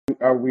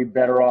are we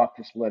better off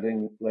just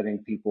letting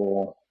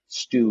people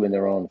stew in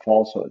their own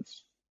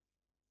falsehoods?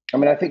 I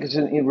mean, I think it's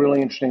a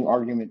really interesting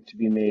argument to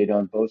be made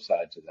on both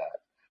sides of that.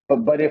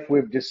 But if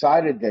we've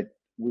decided that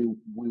we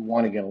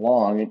want to get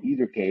along, in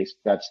either case,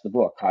 that's the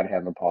book, How to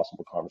Have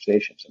Impossible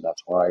Conversations, and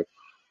that's why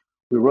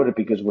we wrote it,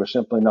 because we're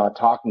simply not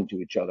talking to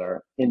each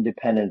other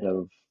independent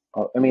of.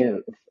 I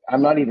mean,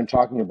 I'm not even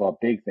talking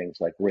about big things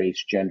like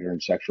race, gender,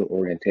 and sexual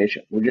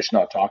orientation. We're just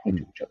not talking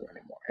to each other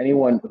anymore.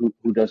 Anyone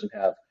who doesn't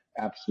have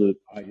absolute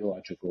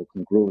ideological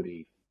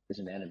congruity is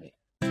an enemy.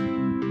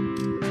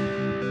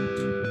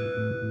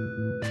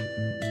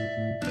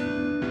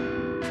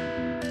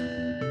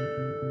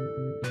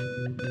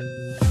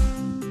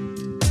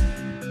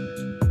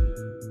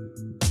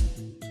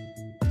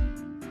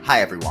 Hi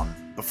everyone.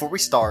 Before we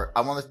start,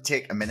 I wanted to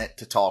take a minute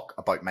to talk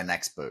about my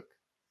next book.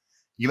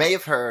 You may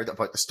have heard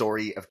about the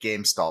story of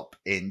GameStop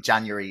in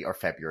January or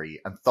February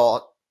and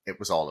thought it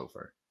was all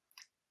over.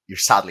 You're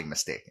sadly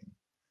mistaken.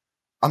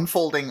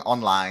 Unfolding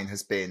online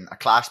has been a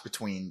clash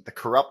between the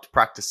corrupt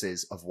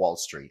practices of Wall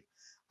Street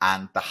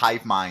and the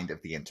hive mind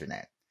of the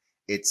internet.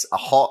 It's a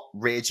hot,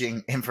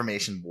 raging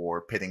information war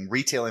pitting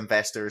retail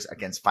investors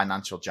against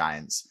financial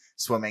giants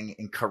swimming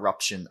in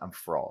corruption and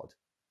fraud.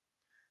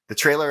 The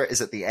trailer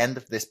is at the end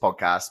of this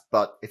podcast,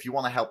 but if you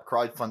want to help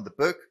crowdfund the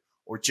book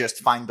or just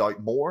find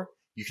out more,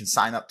 you can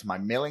sign up to my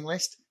mailing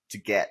list to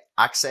get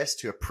access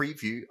to a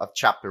preview of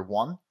chapter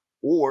 1,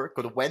 or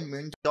go to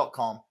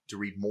whenmoon.com to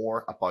read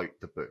more about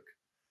the book.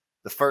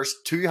 The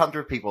first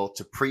 200 people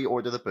to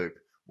pre-order the book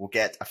will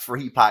get a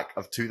free pack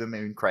of To the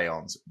Moon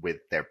crayons with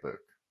their book.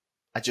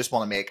 I just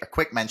want to make a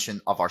quick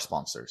mention of our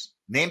sponsors.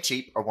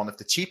 Namecheap are one of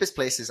the cheapest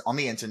places on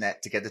the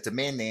internet to get a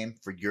domain name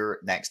for your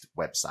next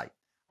website.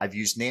 I've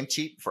used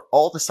Namecheap for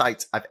all the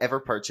sites I've ever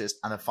purchased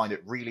and have found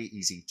it really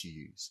easy to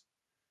use.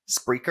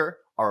 Spreaker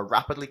are a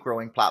rapidly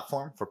growing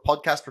platform for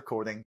podcast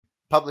recording,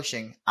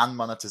 publishing, and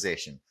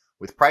monetization,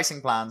 with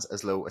pricing plans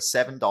as low as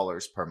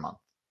 $7 per month.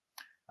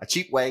 A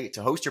cheap way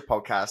to host your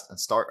podcast and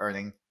start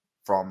earning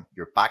from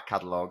your back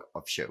catalogue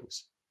of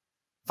shows.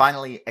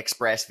 Finally,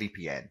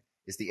 ExpressVPN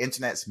is the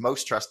internet's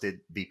most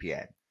trusted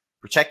VPN.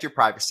 Protect your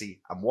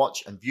privacy and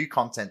watch and view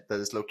content that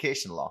is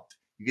location locked.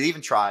 You could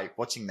even try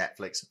watching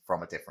Netflix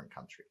from a different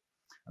country.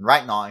 And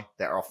right now,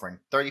 they're offering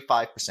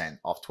 35%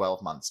 off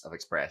 12 months of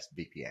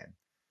ExpressVPN.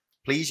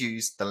 Please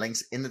use the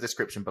links in the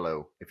description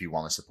below if you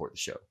want to support the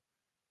show.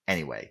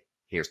 Anyway,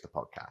 here's the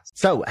podcast.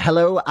 So,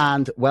 hello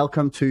and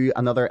welcome to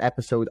another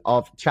episode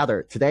of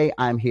Chatter. Today,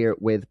 I'm here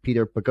with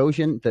Peter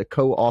Boghossian, the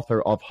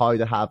co-author of How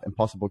to Have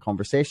Impossible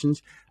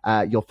Conversations.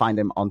 You'll find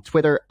him on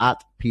Twitter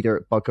at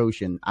Peter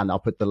Boghossian, and I'll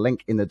put the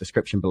link in the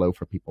description below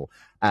for people.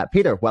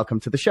 Peter,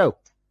 welcome to the show.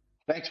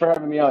 Thanks for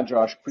having me on,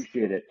 Josh.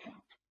 Appreciate it.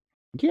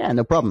 Yeah,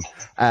 no problem.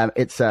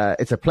 It's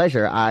a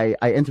pleasure. I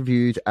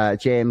interviewed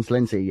James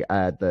Lindsay,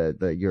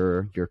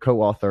 your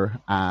co-author,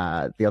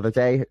 the other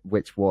day,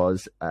 which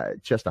was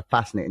just a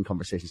fascinating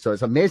conversation. So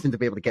it's amazing to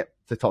be able to get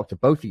to talk to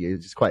both of you.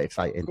 It's quite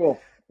exciting. Cool.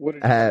 What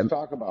did you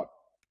talk about?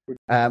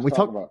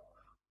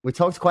 We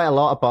talked quite a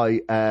lot about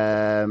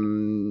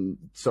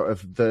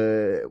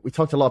we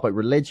talked a lot about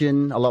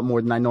religion, a lot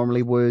more than I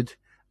normally would.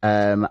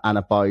 And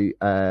about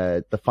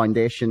the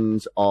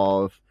foundations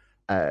of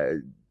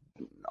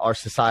our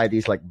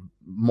society's like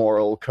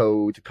moral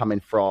code coming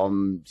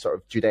from sort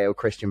of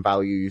Judeo-Christian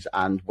values,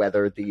 and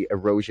whether the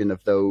erosion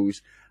of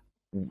those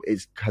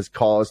has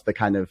caused the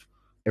kind of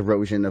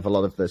erosion of a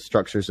lot of the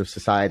structures of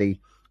society.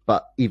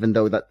 But even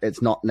though that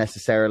it's not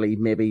necessarily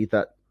maybe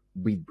that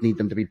we need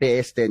them to be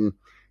based in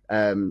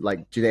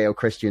like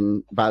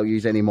Judeo-Christian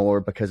values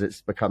anymore, because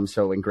it's become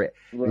so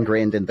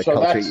ingrained in the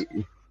culture.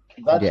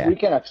 We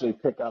can actually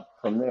pick up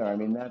from there. I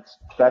mean, that's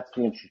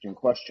the interesting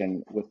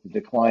question. With the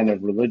decline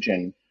of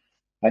religion,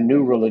 a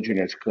new religion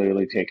has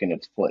clearly taken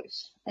its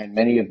place, and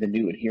many of the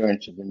new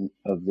adherents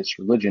of this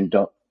religion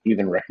don't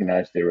even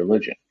recognize their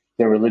religion.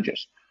 They're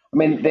religious. I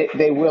mean,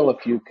 they will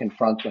if you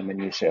confront them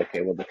and you say,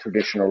 okay, well, the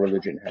traditional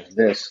religion has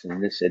this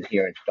and this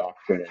adherent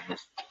doctrine and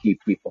this key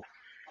people,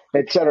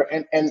 etc.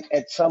 And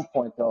at some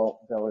point they'll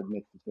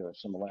admit that there are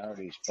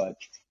similarities, but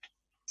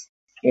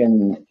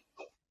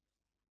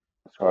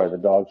sorry, the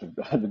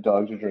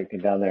dogs are drinking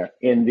down there.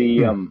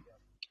 In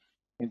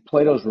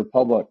Plato's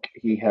Republic,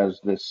 he has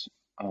this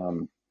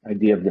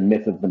idea of the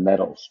myth of the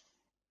metals.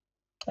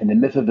 And the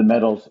myth of the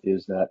metals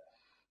is that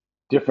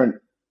different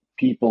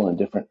people and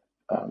different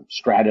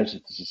stratas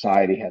of the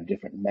society have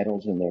different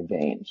metals in their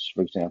veins.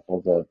 For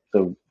example,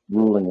 the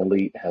ruling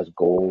elite has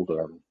gold,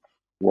 or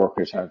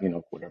workers have,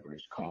 whatever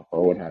is copper,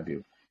 or what have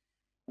you.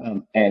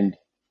 And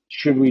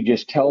should we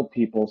just tell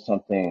people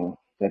something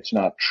that's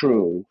not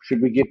true?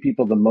 Should we give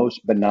people the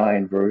most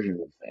benign version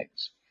of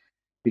things?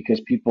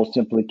 Because people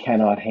simply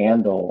cannot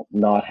handle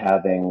not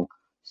having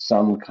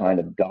some kind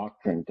of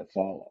doctrine to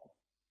follow.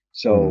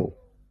 So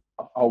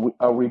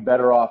are we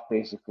better off,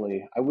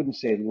 basically, I wouldn't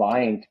say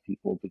lying to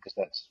people because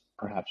that's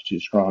perhaps too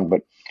strong,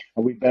 but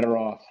are we better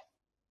off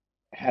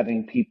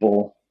having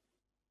people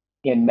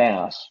in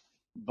mass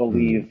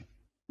believe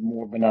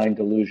more benign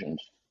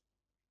delusions?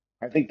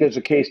 I think there's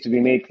a case to be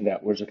made for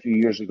that. Whereas a few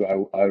years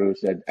ago, I would have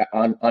said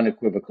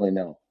unequivocally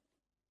no.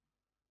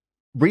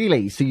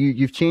 Really? So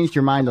you've changed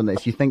your mind on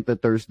this? You think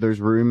that there's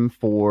room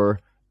for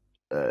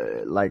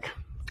like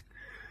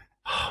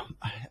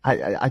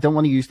I don't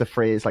want to use the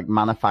phrase like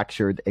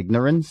manufactured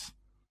ignorance,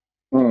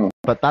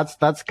 but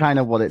that's kind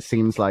of what it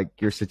seems like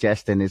you're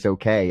suggesting is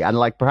okay. And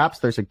like perhaps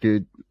there's a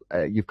good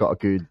you've got a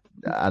good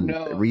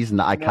reason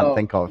that I can't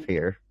think of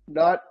here.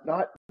 Not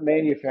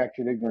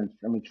manufactured ignorance.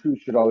 I mean, truth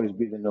should always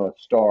be the North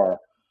Star.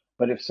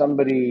 But if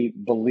somebody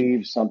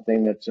believes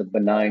something that's a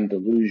benign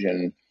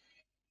delusion,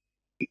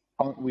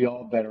 aren't we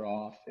all better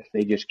off if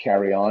they just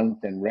carry on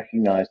than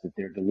recognize that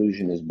their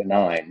delusion is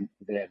benign?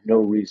 They have no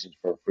reason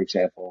for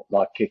example,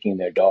 not kicking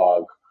their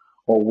dog,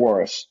 or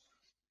worse.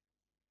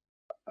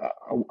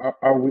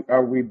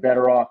 Are we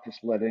better off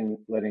just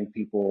letting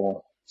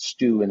people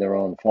stew in their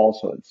own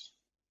falsehoods?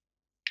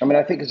 I mean,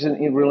 I think it's a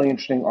really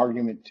interesting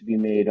argument to be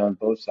made on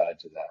both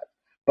sides of that.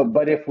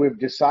 But if we've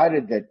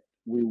decided that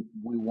we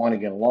want to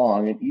get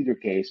along, in either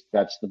case,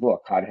 that's the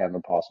book, How to Have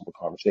Impossible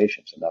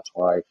Conversations, and that's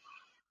why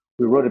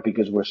we wrote it,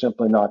 because we're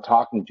simply not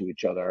talking to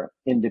each other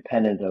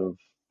independent of.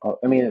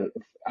 I mean,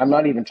 I'm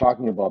not even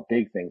talking about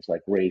big things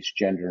like race,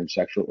 gender, and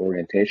sexual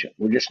orientation.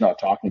 We're just not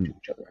talking to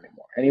each other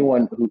anymore.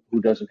 Anyone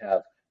who doesn't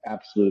have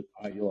absolute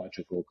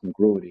ideological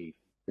congruity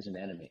is an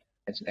enemy.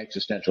 It's an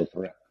existential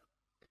threat.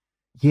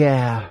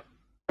 Yeah,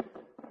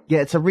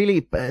 it's a really.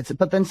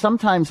 But then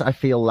sometimes I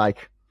feel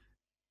like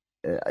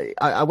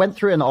I went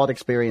through an odd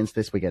experience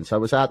this weekend. So I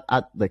was at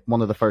like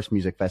one of the first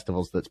music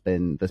festivals that's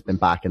been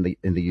back in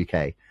the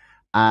UK,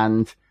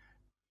 and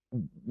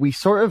we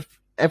sort of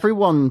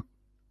everyone.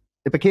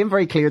 It became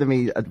very clear to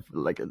me,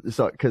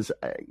 because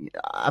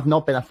I've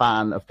not been a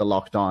fan of the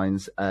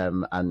lockdowns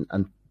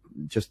and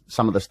just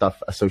some of the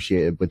stuff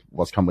associated with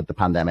what's come with the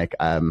pandemic.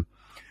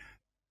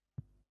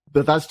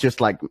 But that's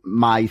just like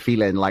my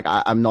feeling. Like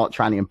I'm not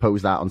trying to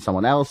impose that on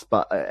someone else,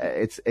 but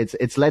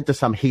it's led to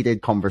some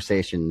heated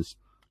conversations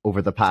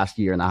over the past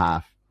year and a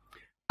half.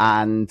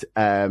 And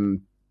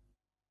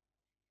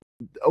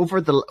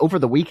over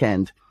the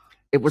weekend,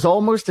 it was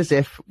almost as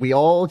if we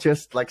all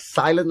just like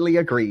silently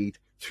agreed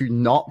to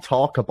not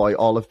talk about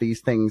all of these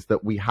things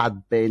that we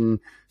had been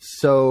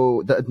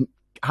that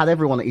had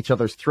everyone at each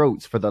other's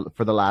throats for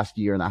the last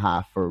year and a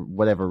half for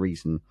whatever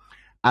reason.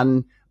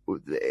 And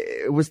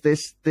it was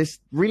this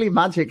really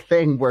magic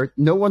thing where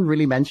no one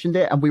really mentioned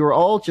it, and we were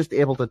all just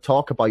able to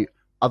talk about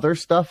other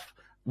stuff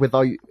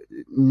without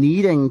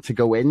needing to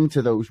go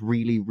into those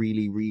really,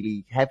 really,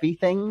 really heavy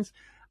things.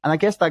 And I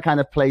guess that kind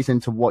of plays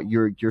into what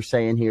you're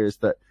saying here, is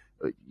that,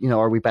 you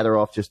know, are we better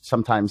off just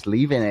sometimes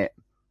leaving it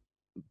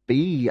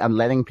be and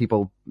letting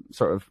people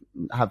sort of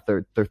have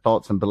their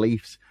thoughts and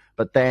beliefs?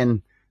 But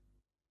then,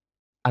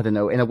 I don't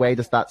know, in a way,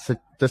 does that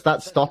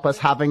stop us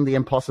having the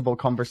impossible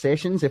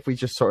conversations if we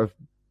just sort of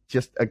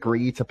just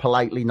agree to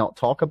politely not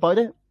talk about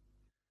it?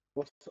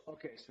 Well,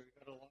 okay, so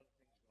you've got a lot of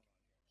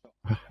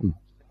things going on.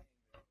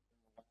 So,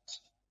 the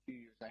last few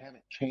years, I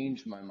haven't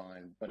changed my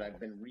mind, but I've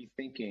been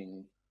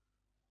rethinking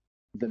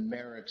the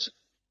merits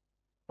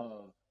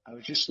of. I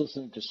was just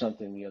listening to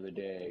something the other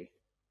day.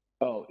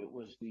 Oh, it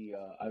was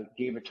I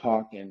gave a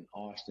talk in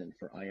Austin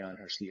for Ayaan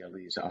Hirsi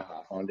Ali's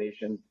AHA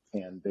Foundation,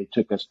 and they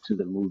took us to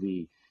the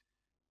movie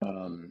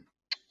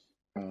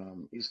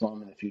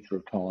Islam and the Future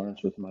of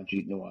Tolerance with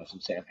Majid Nawaz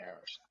and Sam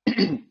Harris.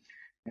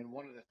 And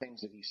one of the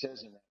things that he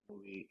says in that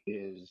movie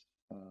is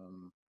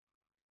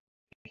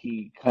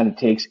he kind of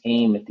takes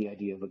aim at the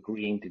idea of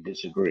agreeing to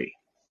disagree.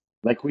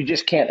 Like, we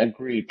just can't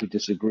agree to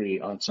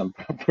disagree on some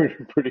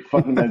pretty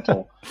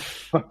fundamental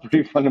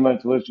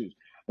issues.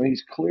 I mean,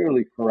 he's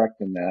clearly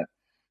correct in that.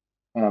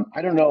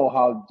 I don't know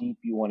how deep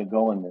you want to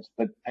go in this,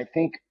 but I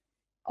think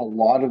a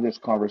lot of this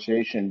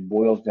conversation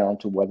boils down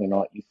to whether or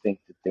not you think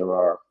that there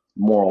are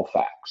moral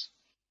facts.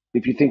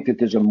 If you think that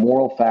there's a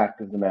moral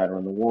fact of the matter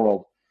in the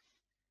world,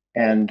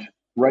 and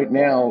right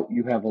now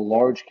you have a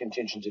large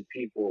contingent of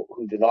people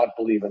who do not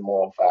believe in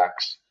moral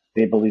facts,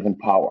 they believe in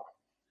power,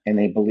 and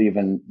they believe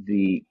in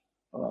the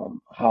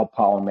how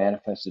power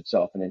manifests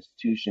itself in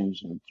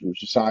institutions and through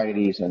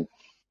societies, and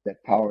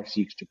that power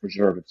seeks to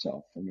preserve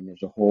itself. I mean,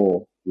 there's a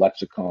whole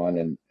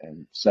lexicon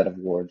and set of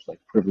words like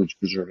privilege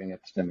preserving,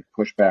 epistemic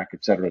pushback,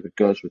 et cetera, that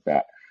goes with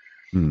that.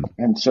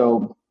 And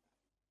so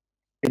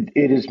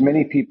it is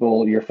many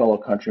people, your fellow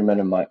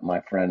countrymen and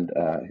my friend,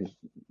 his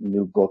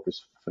new book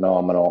is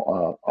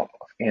phenomenal,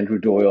 Andrew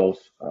Doyle's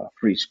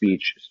Free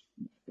Speech,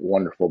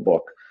 wonderful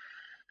book.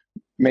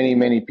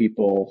 Many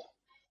people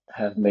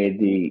have made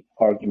the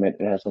argument,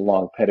 it has a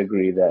long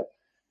pedigree, that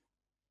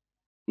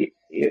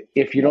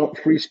if you don't,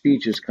 free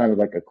speech is kind of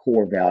like a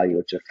core value.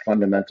 It's a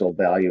fundamental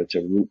value. It's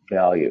a root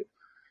value.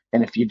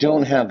 And if you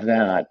don't have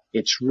that,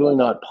 it's really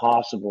not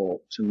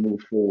possible to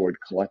move forward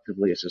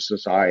collectively as a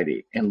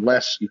society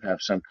unless you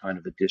have some kind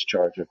of a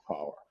discharge of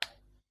power.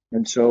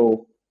 And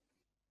so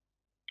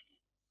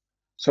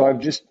I've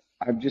just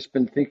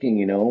been thinking,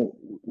 you know,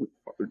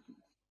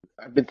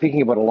 I've been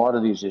thinking about a lot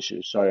of these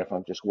issues. Sorry if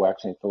I'm just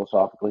waxing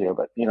philosophically here,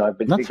 but, you know, I've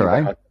been thinking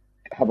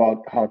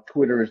about how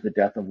Twitter is the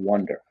death of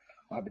wonder.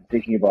 I've been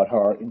thinking about how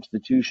our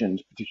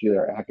institutions,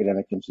 particular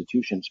academic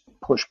institutions,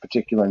 push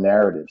particular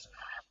narratives.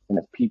 And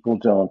if people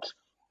don't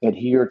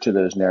adhere to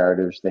those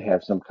narratives, they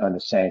have some kind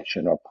of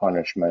sanction or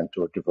punishment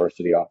or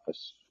diversity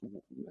office,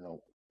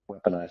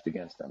 weaponized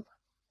against them.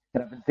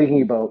 And I've been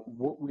thinking about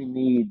what we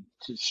need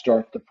to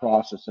start the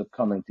process of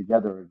coming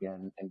together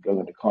again and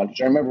go into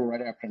context. I remember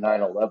right after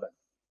 9/11,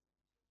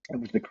 it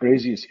was the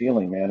craziest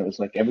feeling, man. It was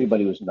like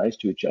everybody was nice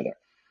to each other.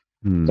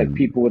 It's like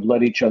people would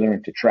let each other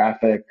into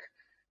traffic.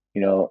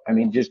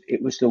 Just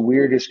it was the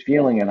weirdest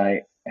feeling, and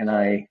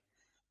I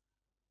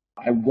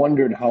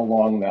wondered how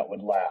long that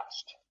would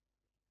last,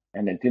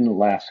 and it didn't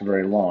last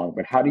very long.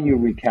 But how do you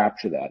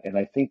recapture that? And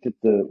I think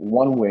that the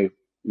one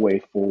way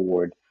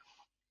forward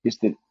is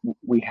that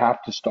we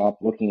have to stop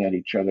looking at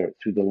each other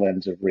through the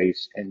lens of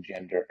race and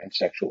gender and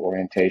sexual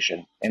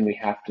orientation, and we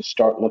have to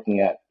start looking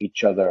at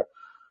each other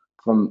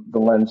from the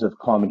lens of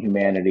common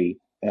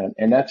humanity.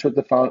 And that's what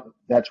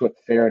that's what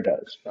FAIR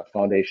does, a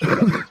Foundation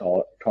Against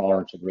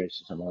Tolerance and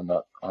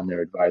Racism, on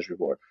their advisory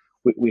board.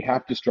 We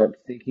have to start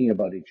thinking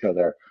about each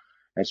other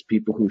as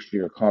people who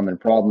share common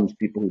problems,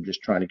 people who are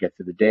just trying to get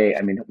through the day.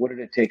 I mean, what did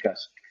it take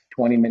us?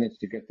 20 minutes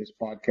to get this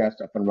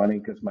podcast up and running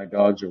because my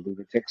dogs are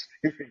lunatics.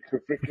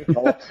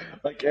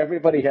 Like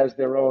everybody has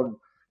their own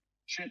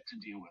shit to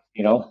deal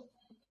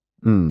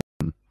with,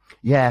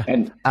 Yeah.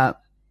 And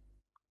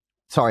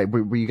sorry,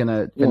 were you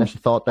gonna finish the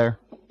thought there?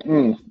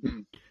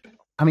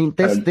 I mean,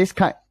 this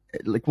kind,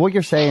 like what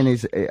you're saying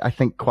is, I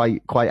think,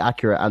 quite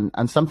accurate,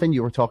 and something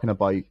you were talking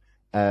about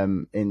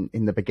in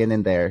the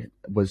beginning there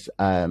was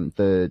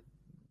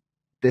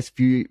this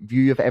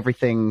view of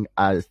everything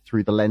as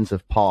through the lens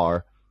of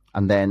power,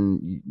 and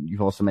then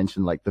you've also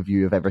mentioned like the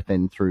view of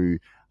everything through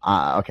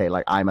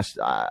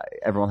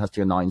everyone has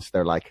to announce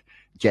their like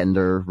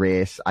gender,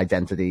 race,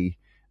 identity,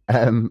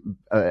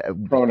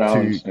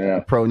 pronouns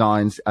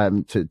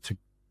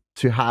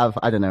to have,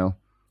 I don't know,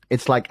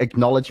 it's like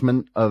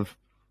acknowledgement of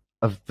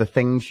the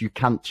things you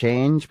can't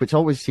change, which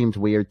always seemed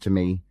weird to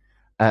me,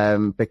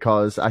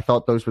 because I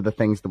thought those were the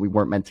things that we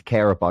weren't meant to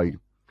care about.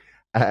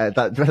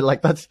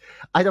 That's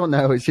I don't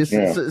know. It's just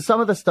some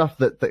of the stuff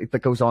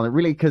that goes on. It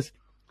really, because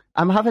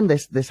I'm having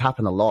this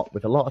happen a lot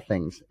with a lot of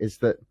things, is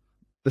that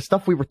the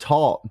stuff we were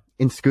taught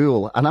in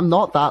school, and I'm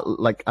not that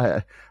like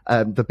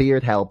the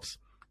beard helps,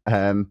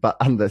 but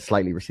and the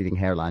slightly receding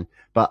hairline,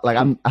 but like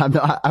I'm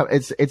not,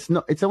 it's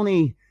not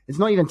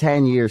even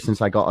 10 years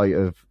since I got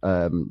out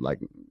of like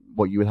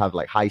what you would have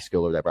like high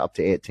school or whatever, up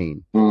to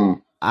 18.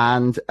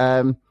 And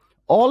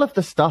all of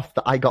the stuff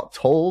that I got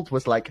told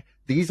was like,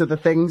 these are the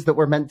things that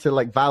we're meant to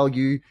like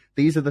value.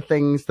 These are the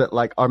things that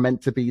like are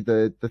meant to be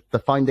the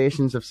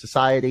foundations of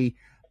society,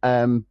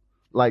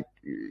 like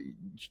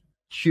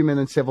human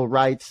and civil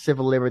rights,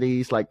 civil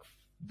liberties, like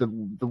the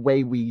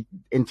way we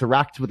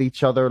interact with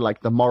each other,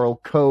 like the moral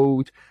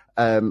code,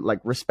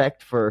 like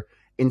respect for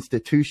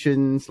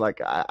institutions,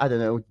 like I don't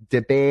know,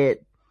 debate,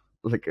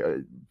 like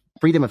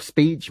freedom of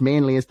speech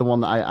mainly is the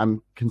one that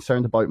I'm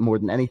concerned about more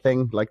than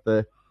anything. Like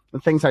the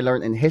things I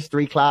learned in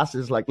history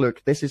classes, like,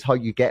 look, this is how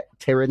you get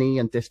tyranny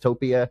and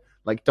dystopia.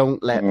 Like,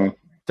 don't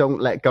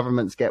let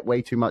governments get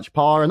way too much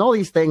power and all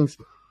these things.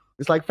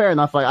 It's like, fair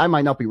enough. Like, I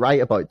might not be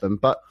right about them,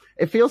 but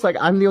it feels like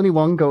I'm the only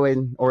one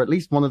going, or at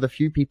least one of the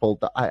few people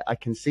that I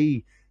can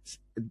see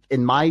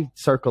in my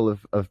circle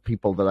of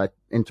people that I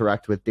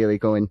interact with daily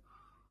going,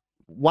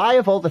 why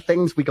have all the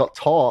things we got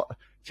taught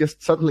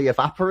just suddenly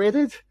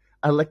evaporated?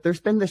 And like, there's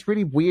been this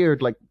really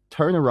weird like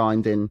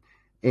turnaround in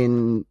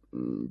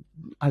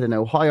I don't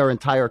know how our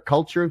entire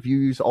culture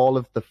views all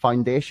of the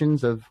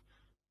foundations of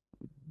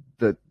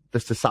the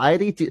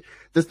society.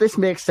 Does this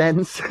make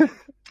sense?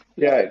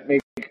 Yeah,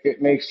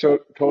 it makes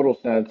total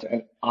sense.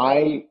 And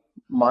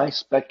my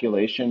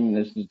speculation,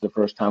 this is the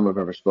first time I've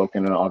ever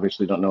spoken, and I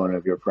obviously don't know any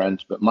of your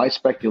friends, but my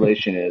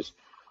speculation is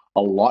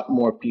a lot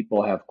more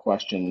people have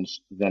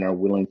questions than are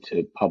willing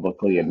to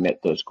publicly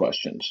admit those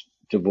questions,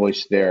 to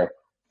voice their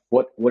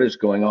what is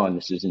going on.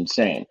 This is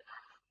insane.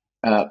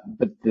 But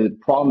the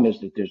problem is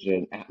that there's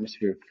an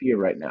atmosphere of fear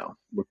right now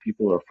where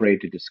people are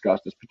afraid to discuss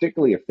this,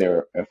 particularly if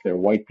they're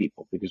white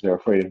people, because they're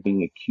afraid of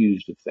being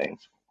accused of things.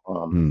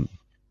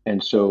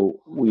 And so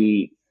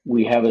we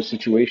have a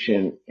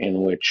situation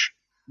in which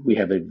we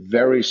have a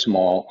very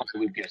small, I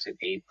would guess at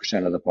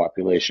 8% of the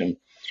population,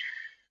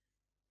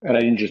 and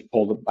I didn't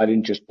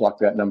just pluck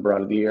that number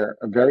out of the air,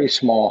 a very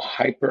small,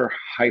 hyper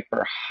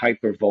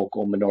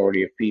vocal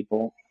minority of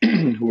people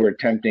who are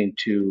attempting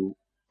to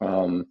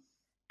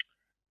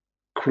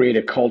create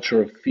a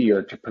culture of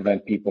fear to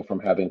prevent people from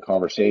having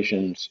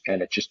conversations,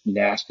 and it's just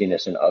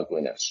nastiness and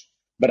ugliness.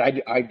 But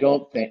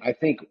I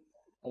think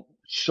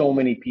so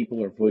many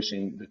people are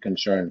voicing the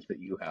concerns that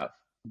you have.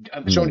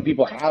 So many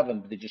people have them,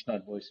 but they're just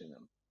not voicing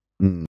them.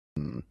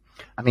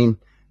 I mean,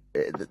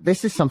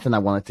 this is something I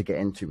wanted to get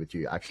into with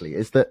you, actually,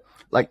 is that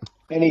like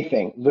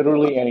anything,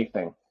 literally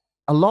anything.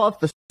 A lot of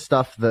the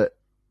stuff that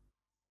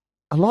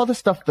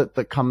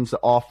comes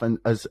off and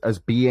as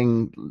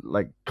being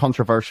like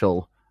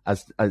controversial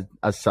as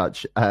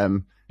such,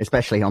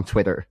 especially on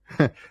Twitter.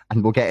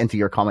 And we'll get into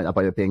your comment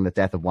about it being the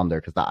death of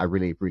wonder, because I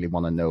really, really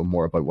want to know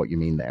more about what you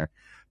mean there.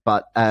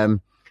 But are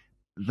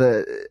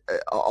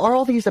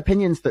all these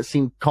opinions that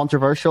seem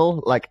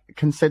controversial, like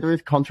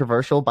considered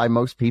controversial by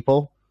most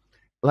people?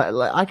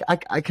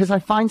 Because I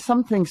find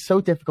some things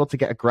so difficult to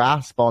get a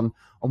grasp on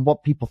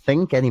what people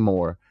think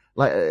anymore.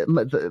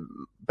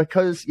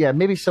 Because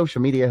maybe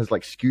social media has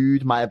like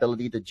skewed my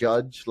ability to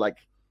judge like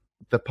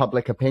the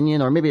public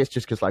opinion, or maybe it's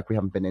just because like we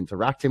haven't been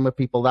interacting with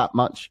people that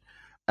much.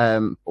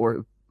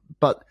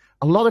 But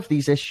a lot of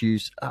these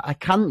issues, I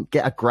can't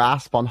get a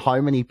grasp on how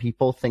many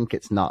people think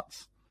it's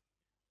nuts.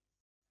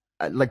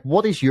 Like,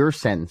 what is your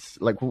sense?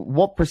 Like,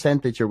 what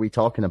percentage are we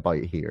talking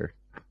about here?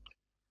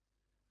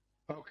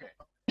 Okay.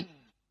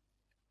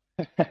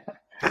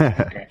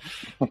 Okay.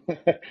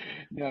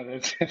 No,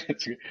 that's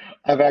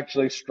I've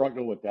actually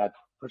struggled with that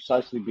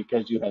precisely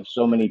because you have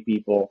so many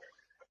people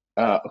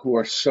who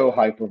are so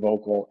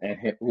hypervocal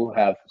and who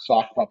have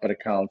sock puppet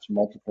accounts,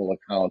 multiple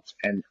accounts,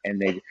 and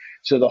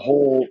so the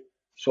whole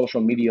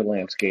social media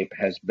landscape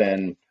has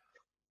been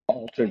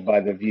altered by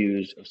the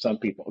views of some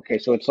people. Okay,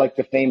 so it's like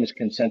the famous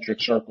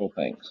concentric circle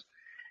things.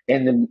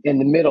 And in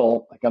the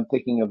middle, like I'm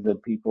thinking of the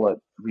people at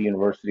the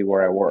university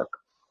where I work.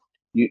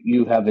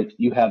 You have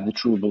the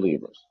true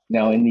believers.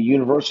 Now, in the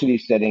university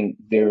setting,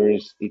 there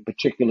is a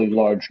particularly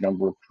large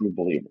number of true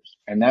believers,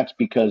 and that's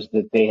because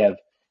that they have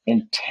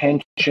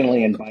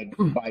intentionally and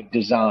by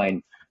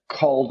design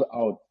culled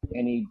out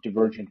any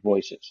divergent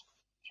voices.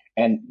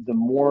 And the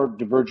more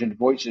divergent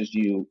voices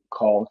you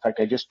call, in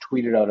fact, I just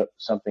tweeted out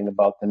something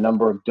about the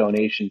number of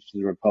donations to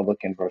the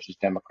Republican versus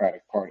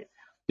Democratic Party.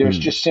 There's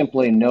just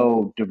simply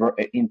no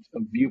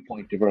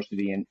viewpoint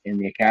diversity in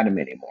the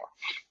academy anymore.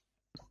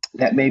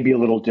 That may be a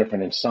little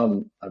different in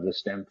some of the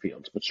STEM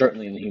fields, but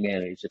certainly in the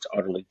humanities, it's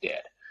utterly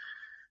dead.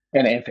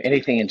 And if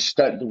anything in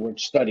the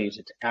word studies,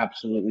 it's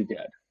absolutely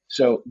dead.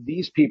 So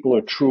these people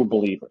are true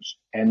believers,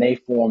 and they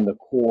form the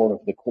core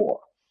of the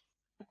core.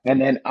 And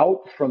then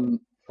out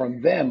from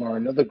them are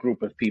another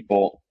group of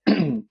people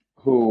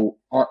who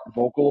aren't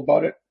vocal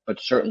about it,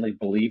 but certainly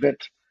believe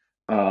it.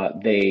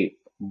 They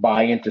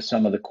buy into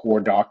some of the core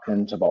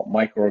doctrines about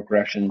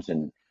microaggressions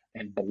and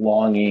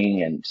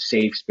belonging and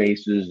safe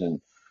spaces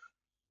and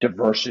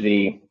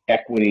diversity,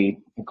 equity,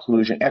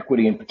 inclusion,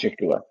 equity in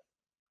particular.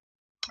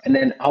 And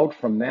then out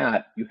from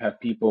that, you have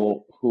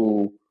people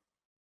who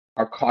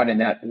are caught in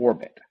that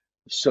orbit.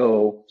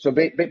 So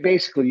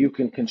basically, you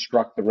can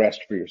construct the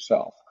rest for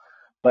yourself.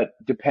 But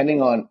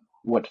depending on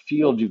what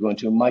field you go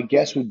into, my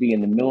guess would be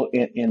in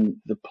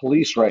the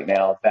police right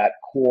now, that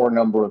core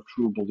number of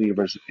true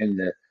believers in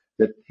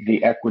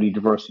the equity,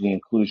 diversity,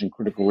 inclusion,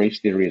 critical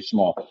race theory is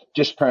small.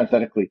 Just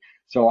parenthetically,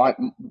 so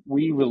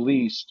we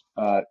released.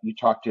 You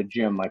talked to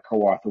Jim, my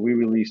co-author. We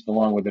released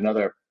along with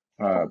another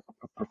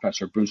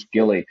professor, Bruce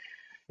Gilley,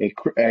 a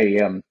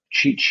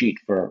cheat sheet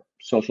for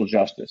social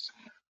justice,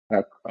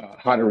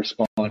 how to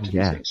respond to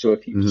these things. So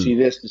if you see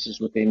this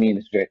is what they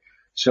mean.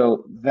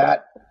 So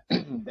that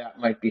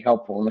might be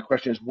helpful. And the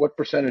question is, what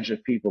percentage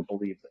of people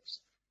believe this?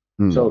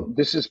 So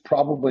this is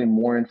probably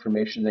more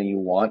information than you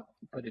want,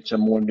 but it's a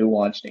more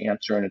nuanced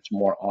answer and it's a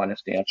more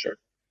honest answer.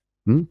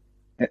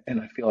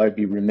 And I feel I'd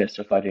be remiss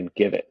if I didn't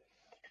give it.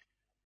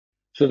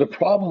 So the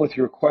problem with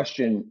your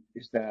question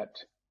is that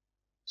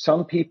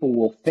some people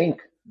will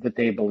think that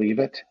they believe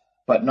it,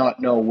 but not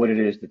know what it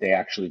is that they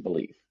actually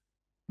believe.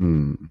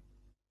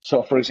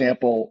 So, for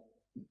example,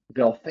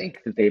 they'll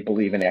think that they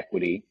believe in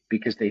equity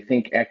because they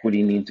think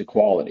equity means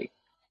equality.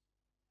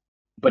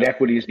 But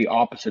equity is the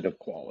opposite of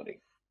quality.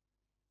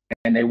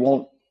 And they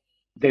won't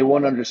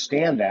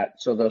understand that,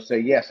 so they'll say,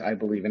 yes, I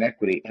believe in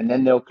equity, and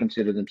then they'll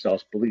consider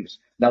themselves believers.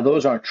 Now,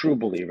 those aren't true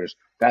believers.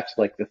 That's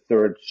like the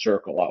third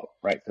circle out,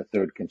 right? The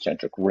third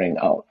concentric ring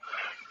out.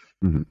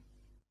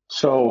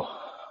 So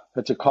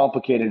it's a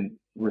complicated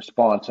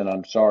response, and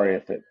I'm sorry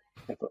if it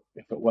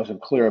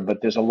wasn't clear, but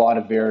there's a lot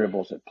of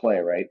variables at play,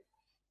 right?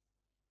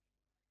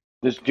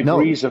 There's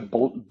degrees of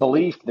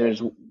belief.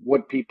 There's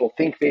what people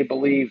think they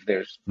believe.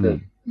 There's the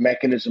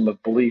mechanism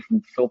of belief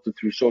filtered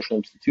through social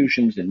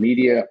institutions and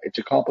media. It's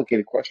a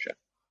complicated question.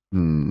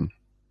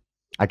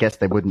 I guess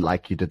they wouldn't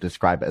like you to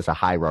describe it as a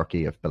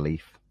hierarchy of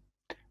belief.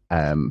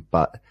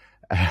 But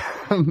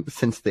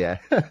since the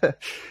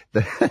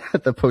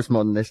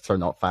postmodernists are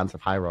not fans of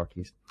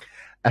hierarchies.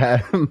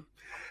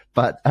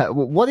 But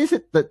what is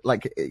it that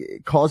like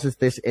causes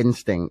this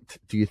instinct,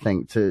 do you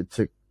think,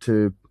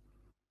 to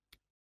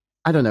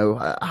I don't know,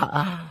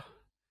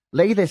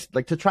 lay this,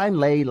 like to try and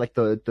lay like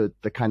the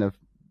kind of,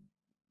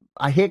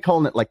 I hate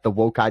calling it like the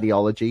woke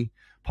ideology,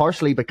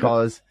 partially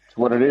because it's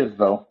what it is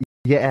though.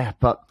 Yeah,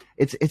 but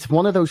it's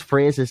one of those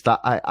phrases that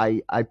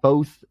I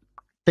both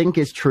think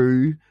is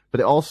true,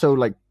 but it also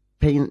like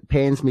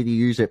pains me to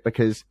use it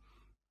because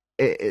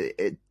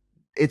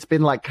it's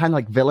been like kind of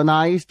like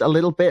villainized a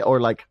little bit, or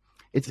like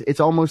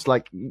it's almost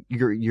like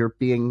you're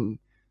being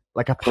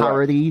like a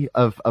parody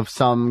of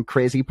some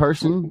crazy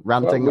person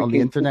ranting on the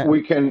internet.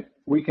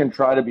 We can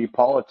try to be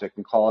politic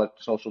and call it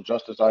social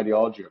justice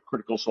ideology or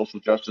critical social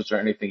justice or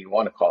anything you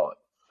want to call it.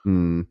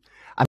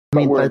 I But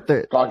mean, we're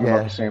they're, talking about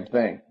yeah, the same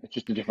thing. It's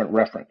just a different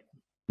reference.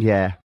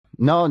 yeah.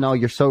 No,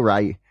 you're so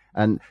right.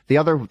 And the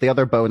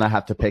other bone I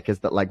have to pick is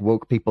that like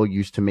woke people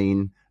used to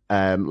mean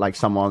like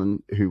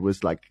someone who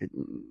was like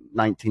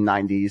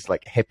 1990s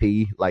like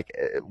hippie like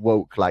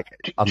woke like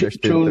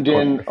understood the Tuned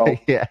in,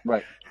 yeah.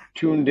 right?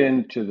 Tuned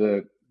in to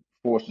the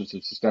forces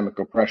of systemic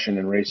oppression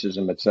and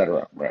racism, et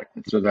cetera, right?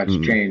 And so that's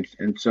Mm, changed,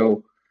 and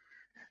so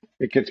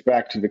it gets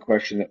back to the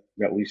question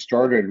that we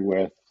started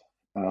with.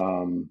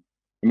 Um,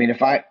 I mean,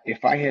 if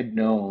I had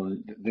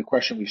known the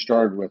question we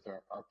started with,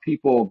 are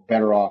people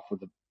better off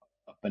with a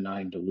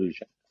benign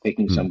delusion,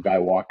 thinking mm, some guy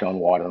walked on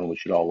water and we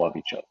should all love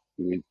each other?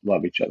 We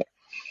love each other.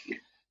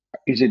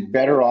 Is it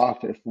better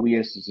off if we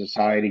as a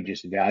society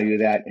just value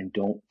that and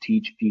don't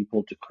teach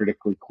people to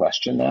critically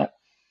question that?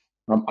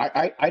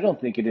 I don't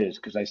think it is,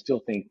 because I still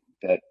think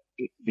that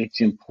it's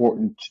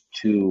important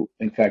to,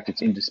 in fact,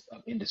 it's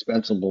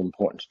indispensable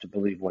importance to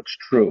believe what's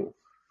true.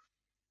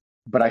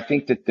 But I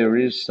think that there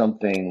is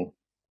something,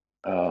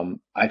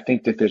 I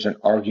think that there's an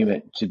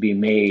argument to be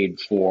made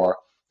for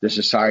the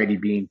society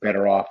being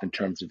better off in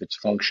terms of its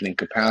functioning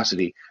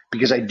capacity,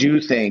 because I do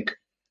think,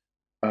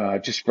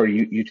 just for a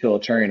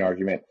utilitarian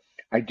argument,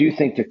 I do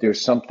think that there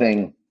is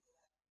something,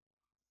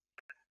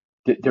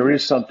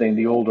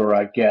 the older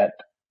I get,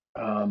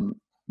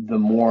 the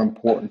more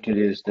important it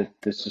is that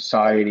the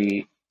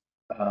society,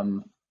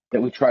 um,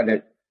 that we try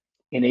to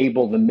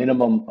enable the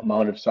minimum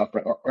amount of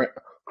suffering, or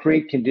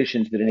create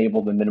conditions that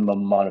enable the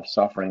minimum amount of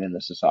suffering in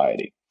the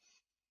society.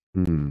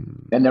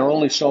 mm, And there are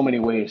only so many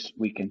ways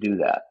we can do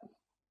that.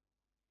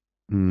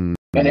 mm,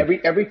 And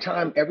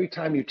every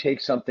time you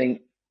take something,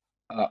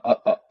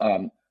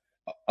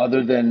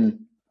 other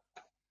than,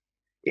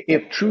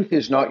 if truth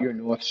is not your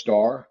North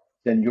Star,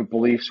 then your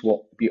beliefs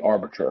will be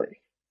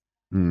arbitrary.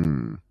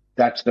 mm,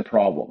 That's the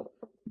problem.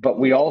 But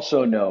we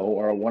also know,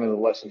 or one of the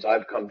lessons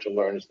I've come to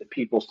learn, is that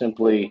people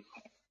simply,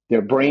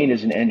 their brain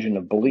is an engine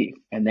of belief,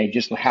 and they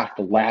just have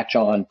to latch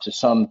on to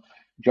some.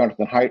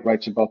 Jonathan Haidt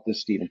writes about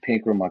this, Steven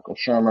Pinker, Michael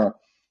Shermer.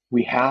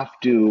 We have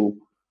to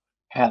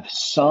have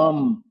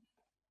some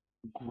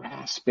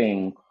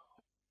grasping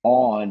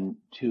on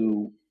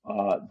to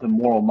the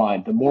moral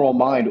mind. The moral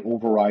mind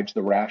overrides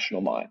the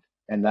rational mind.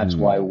 And that's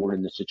why mm, we're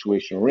in the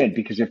situation we're in.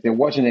 Because if there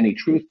wasn't any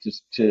truth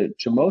to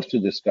most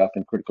of this stuff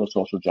in critical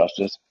social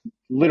justice,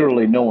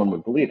 literally no one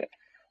would believe it.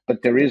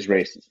 But there is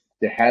racism.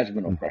 There has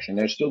been mm, oppression.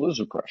 There still is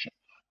oppression.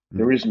 mm,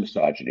 There is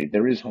misogyny.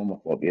 There is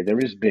homophobia. There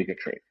is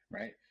bigotry,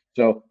 right?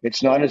 So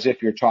it's not as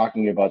if you're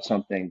talking about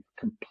something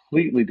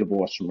completely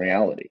divorced from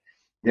reality.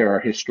 There are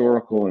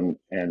historical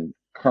and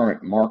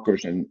current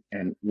markers and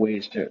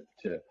ways to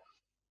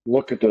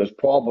look at those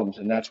problems,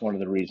 and that's one of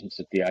the reasons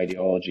that the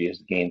ideology has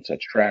gained such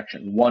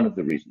traction. One of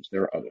the reasons.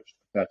 There are others.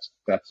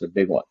 That's a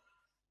big one.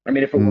 I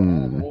mean, if it were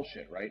all mm.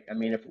 bullshit, right? I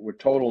mean, if it were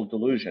total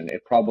delusion,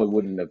 it probably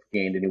wouldn't have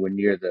gained anywhere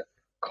near the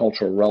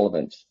cultural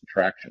relevance and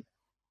traction.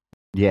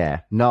 Yeah,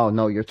 no,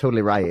 you're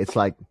totally right. It's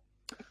like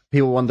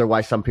people wonder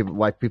why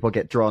people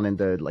get drawn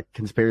into like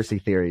conspiracy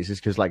theories is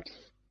because like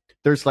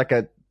there's like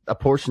a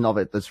portion of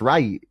it that's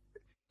right.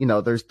 You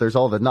know, there's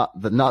all the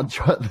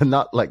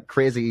not like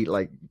crazy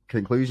like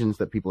conclusions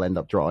that people end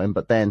up drawing,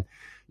 but then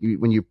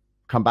when you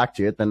come back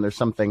to it, then there's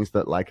some things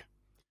that like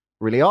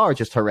really are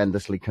just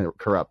horrendously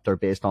corrupt or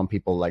based on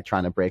people like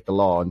trying to break the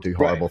law and do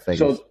horrible Right.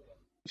 things.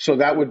 So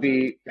that would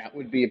be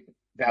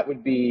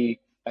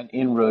an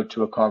inroad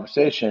to a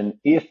conversation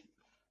if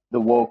the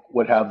woke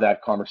would have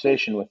that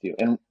conversation with you.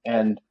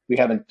 And we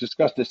haven't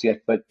discussed this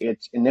yet, but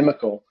it's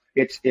inimical.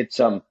 It's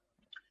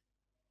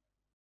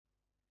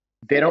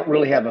they don't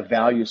really have a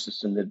value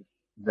system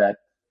that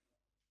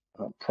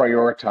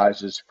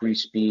prioritizes free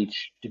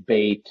speech,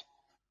 debate,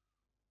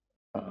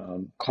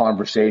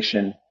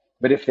 conversation.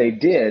 But if they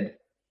did,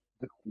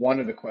 one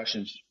of the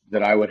questions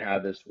that I would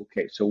have is,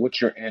 okay, so what's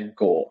your end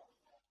goal?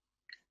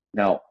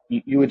 Now,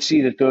 you would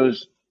see that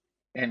those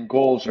end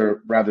goals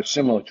are rather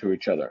similar to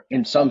each other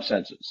in some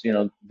senses. You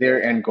know,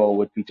 their end goal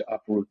would be to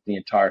uproot the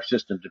entire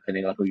system,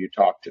 depending on who you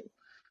talk to.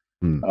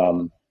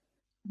 Hmm.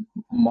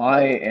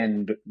 My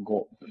end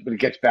goal, but it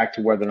gets back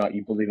to whether or not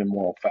you believe in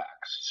moral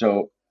facts.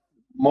 So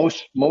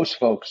most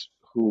folks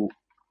who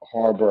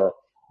harbor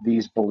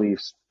these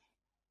beliefs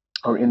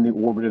are in the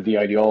orbit of the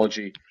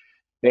ideology.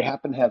 They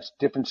happen to have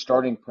different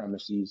starting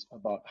premises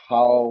about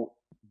how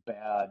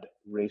bad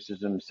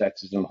racism,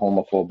 sexism,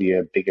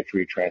 homophobia,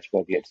 bigotry,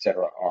 transphobia,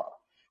 etc. are.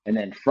 And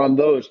then from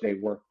those, they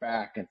work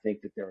back and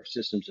think that there are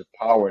systems of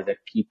power that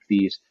keep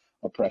these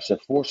oppressive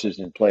forces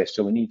in place.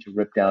 So we need to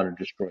rip down and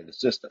destroy the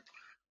system.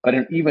 But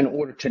even in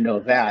order to know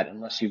that,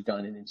 unless you've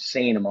done an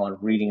insane amount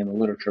of reading in the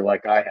literature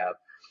like I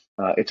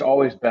have, it's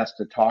always best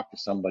to talk to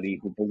somebody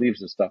who believes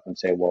this stuff and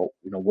say, well,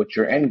 what's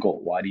your end goal?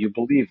 Why do you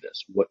believe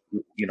this?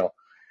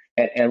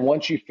 And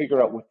once you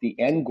figure out what the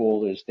end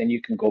goal is, then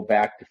you can go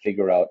back to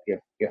figure out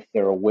if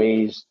there are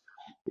ways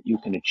that you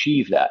can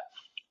achieve that,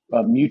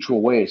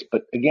 mutual ways.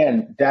 But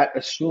again, that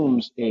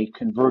assumes a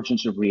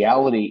convergence of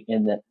reality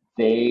in that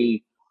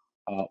they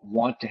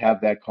want to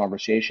have that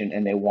conversation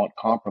and they want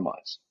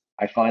compromise.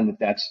 I find that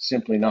that's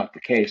simply not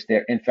the case.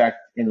 There, in fact,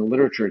 in the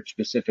literature, it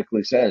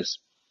specifically says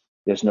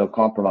there's no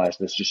compromise.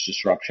 There's just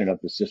disruption of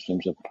the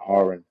systems of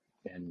power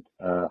and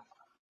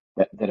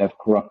that have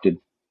corrupted.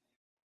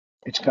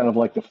 It's kind of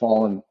like the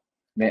fallen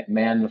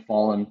man, the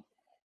fallen.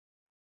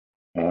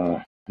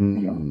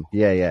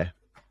 Yeah.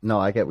 No,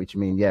 I get what you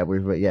mean. Yeah,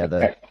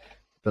 the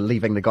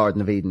leaving the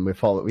Garden of Eden.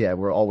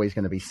 We're always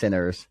going to be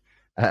sinners.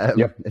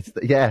 Yep.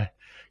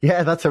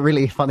 Yeah, that's a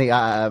really funny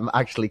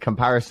actually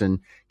comparison,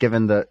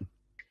 given that.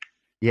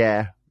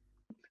 Yeah.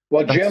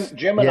 Well,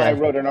 Jim and I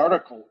wrote an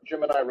article.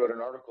 Jim and I wrote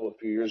an article a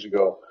few years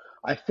ago.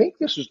 I think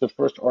this was the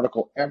first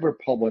article ever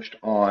published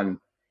on.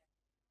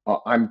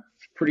 I'm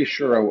pretty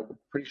sure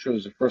it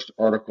was the first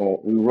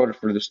article. We wrote it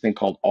for this thing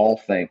called All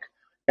Think,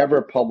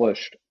 ever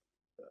published,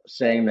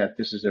 saying that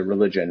this is a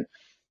religion,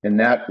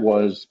 and that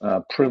was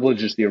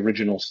privilege is the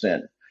original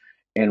sin,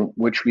 in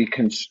which we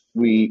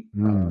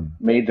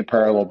made the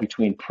parallel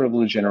between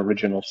privilege and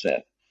original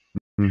sin,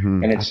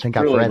 and it's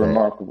really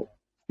remarkable.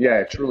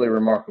 Yeah, it's really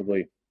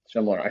remarkably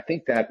similar. I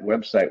think that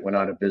website went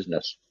out of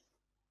business.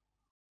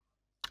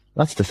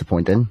 That's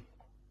disappointing.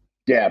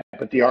 Yeah,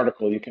 but the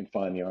article, you can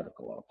find the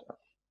article out there.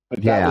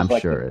 But yeah, that was I'm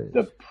like sure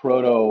the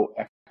proto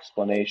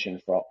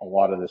explanation for a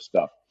lot of this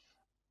stuff.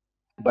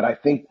 But I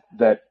think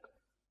that,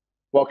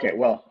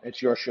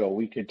 it's your show.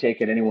 We could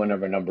take it any one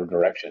of a number of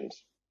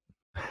directions.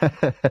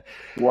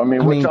 Well,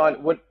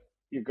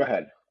 you go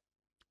ahead.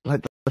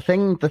 Like the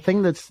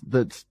thing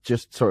that's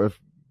just sort of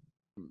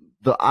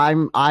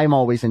I'm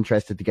always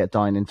interested to get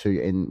down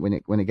into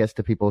when it gets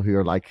to people who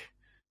are like,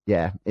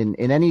 in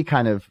any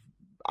kind of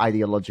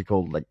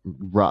ideological like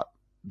rut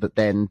that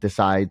then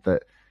decide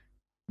that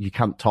you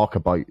can't talk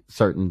about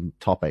certain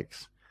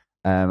topics.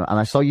 And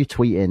I saw you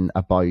tweeting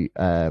about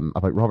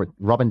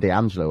Robin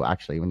DiAngelo,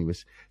 actually, when he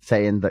was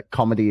saying that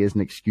comedy is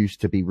an excuse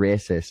to be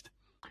racist.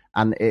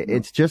 And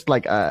it's just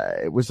like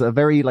it was a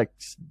very like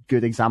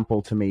good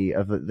example to me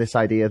of this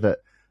idea that,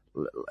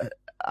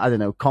 I don't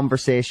know,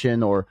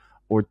 conversation or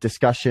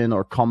discussion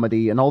or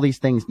comedy and all these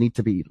things need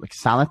to be like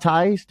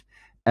sanitized.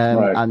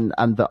 Right.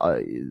 And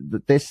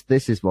this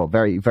is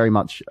very, very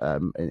much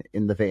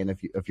in the vein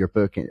of your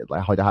book,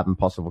 like how to have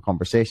impossible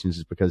conversations,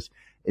 is because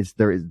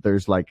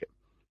there's like,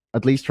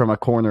 at least from a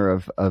corner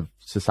of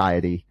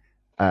society,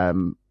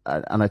 an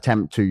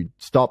attempt to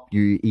stop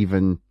you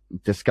even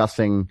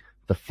discussing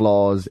the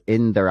flaws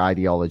in their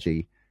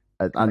ideology.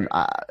 And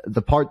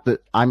the part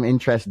that I'm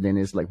interested in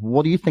is like,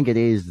 what do you think it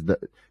is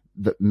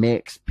that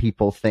makes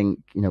people think,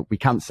 we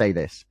can't say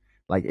this?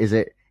 Like, is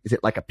it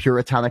like a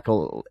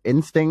puritanical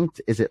instinct?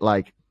 Is it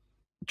like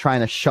trying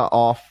to shut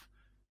off?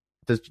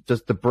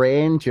 Does the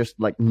brain just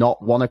like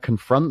not want to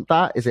confront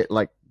that? Is it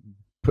like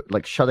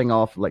shutting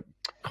off like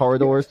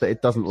corridors that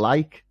it doesn't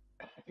like?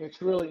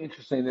 It's really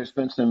interesting. There's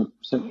been some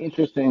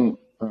interesting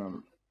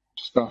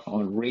stuff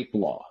on rape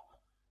law,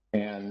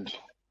 and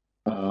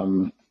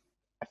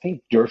I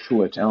think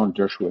Alan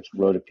Dershowitz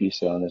wrote a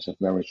piece on this, if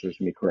memory serves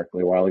me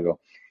correctly, a while ago.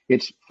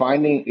 It's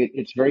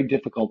very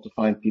difficult to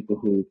find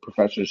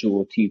professors who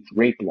will teach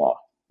rape law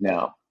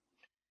now.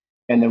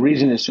 And the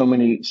reason is so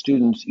many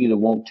students either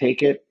won't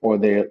take it or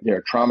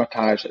they're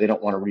traumatized. Or they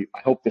don't want to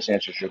I hope this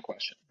answers your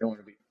question. They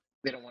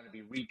don't want to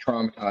be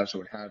re-traumatized or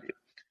what have you.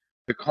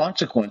 The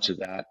consequence of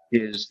that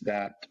is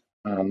that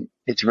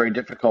it's very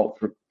difficult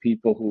for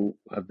people who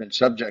have been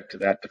subject to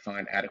that to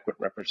find adequate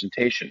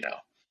representation now.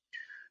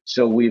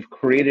 So we've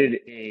created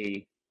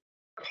a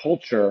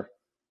culture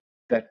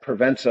that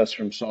prevents us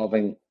from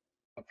solving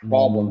a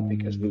problem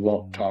because we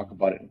won't talk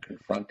about it and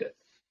confront it.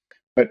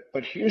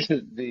 But here's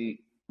the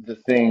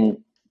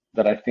thing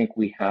that I think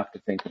we have to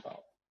think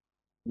about.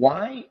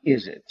 Why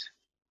is it?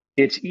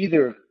 It's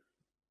either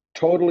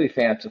totally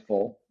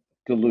fanciful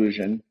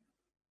delusion,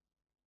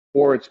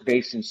 or it's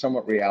based in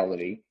somewhat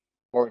reality,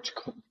 or it's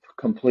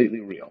completely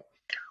real.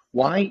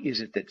 Why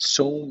is it that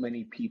so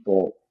many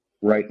people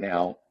right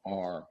now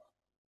are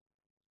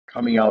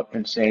coming out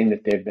and saying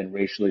that they've been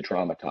racially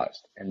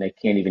traumatized and they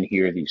can't even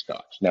hear these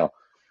thoughts? Now,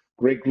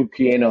 Greg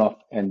Lukianoff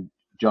and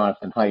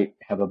Jonathan Haidt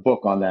have a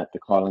book on that, The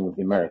Coddling of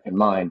the American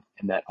Mind,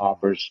 and that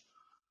offers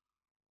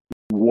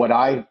what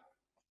I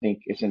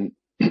think is an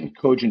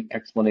cogent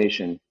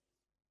explanation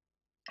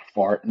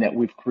for it, and that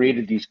we've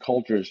created these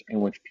cultures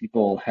in which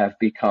people have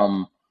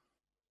become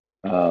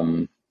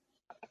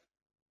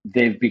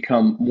they've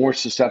become more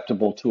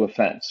susceptible to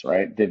offense,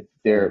 right?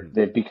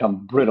 They've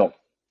become brittle.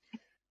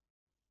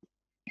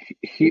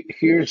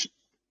 Here's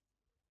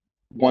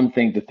one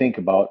thing to think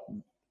about,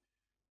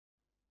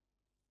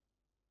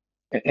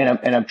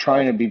 and I'm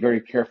trying to be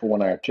very careful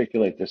when I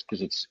articulate this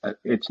because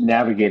it's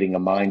navigating a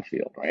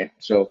minefield, right?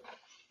 So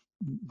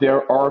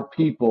there are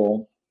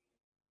people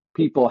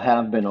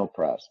have been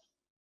oppressed.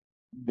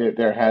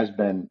 There has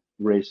been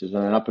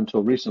racism, and up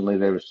until recently,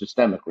 there was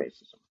systemic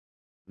racism,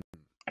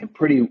 and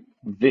pretty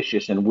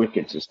vicious and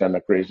wicked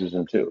systemic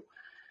racism too.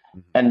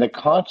 And the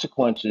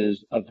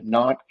consequences of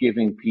not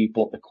giving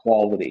people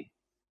equality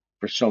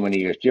for so many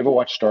years. Do you ever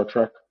watch Star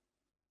Trek?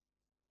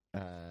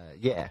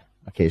 Yeah,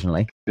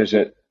 occasionally. There's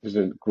a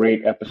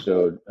great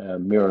episode,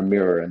 Mirror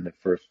Mirror, in the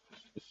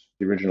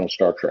the original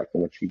Star Trek,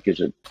 in which he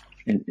gives an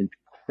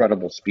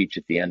incredible speech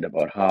at the end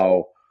about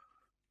how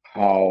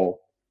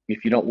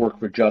if you don't work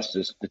for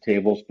justice, the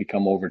tables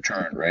become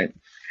overturned, right?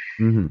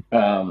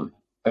 Mm-hmm.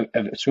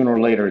 Sooner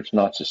or later, it's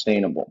not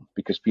sustainable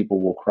because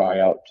people will cry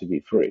out to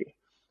be free.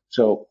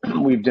 So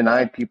we've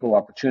denied people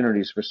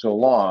opportunities for so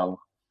long.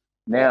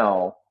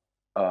 Now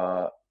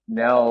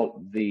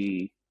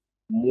the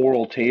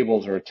moral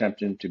tables are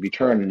attempting to be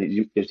turned,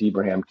 and as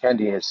Ibram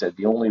Kendi has said,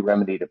 the only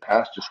remedy to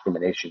past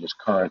discrimination is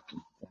current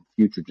and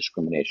future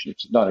discrimination.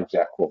 It's not an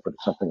exact quote, but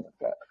it's something like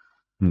that.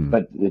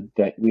 But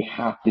that we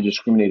have to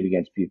discriminate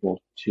against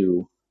people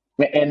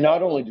and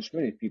not only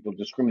discriminate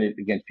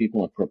against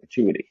people in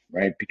perpetuity,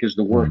 right? Because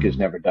the work is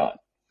never done.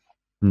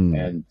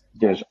 And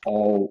there's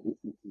all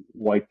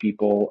white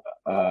people,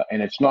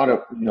 and it's not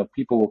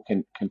people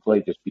can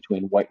conflate this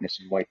between whiteness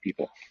and white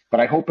people. But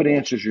I hope it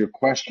answers your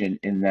question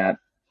in that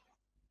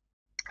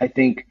I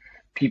think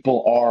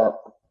people are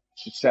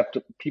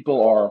susceptible,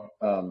 people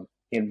are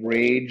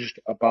enraged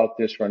about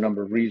this for a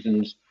number of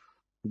reasons.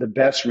 The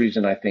best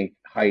reason I think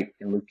Haidt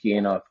and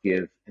Lukianoff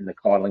give in The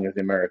Coddling of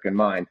the American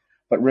Mind.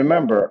 But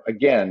remember,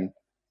 again,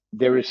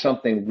 there is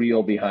something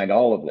real behind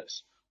all of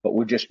this, but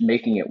we're just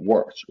making it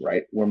worse,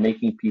 right? We're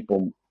making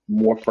people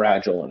more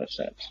fragile in a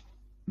sense.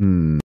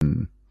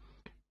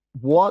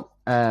 What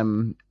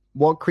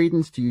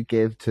credence do you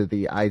give to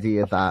the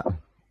idea that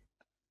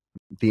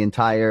the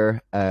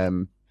entire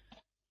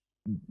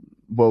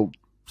woke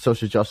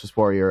social justice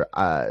warrior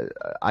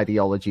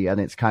ideology and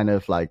its kind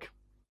of like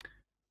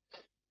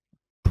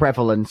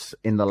prevalence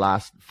in the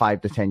last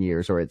 5 to 10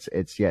 years, or its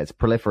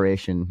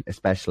proliferation,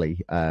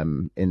 especially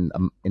in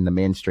the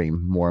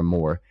mainstream more and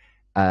more,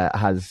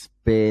 has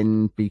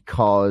been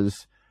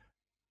because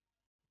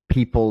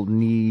people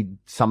need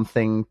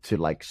something to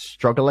like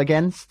struggle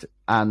against,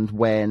 and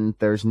when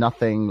there's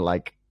nothing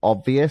like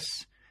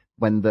obvious,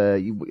 when the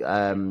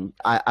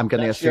I'm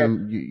going to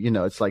assume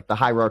it's like the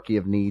hierarchy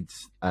of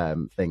needs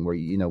thing, where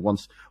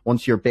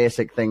once your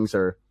basic things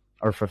are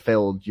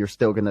fulfilled, you're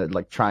still going to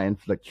like try and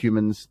like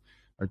humans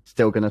are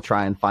still going to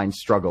try and find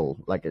struggle.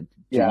 Like, do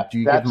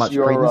you give much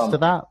credence to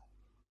that?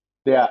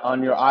 Yeah,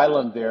 on your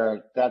island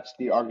there, that's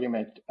the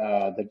argument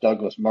that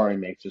Douglas Murray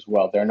makes as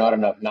well. There are not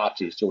enough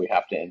Nazis, so we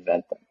have to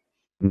invent them.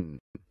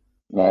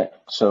 Right.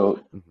 So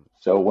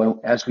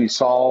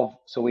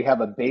we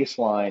have a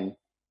baseline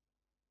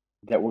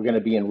that we're going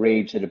to be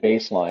enraged at a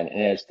baseline,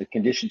 and as the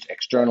conditions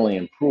externally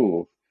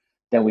improve,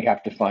 then we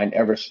have to find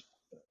ever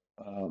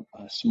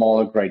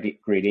smaller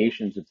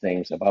gradations of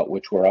things about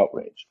which we're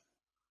outraged.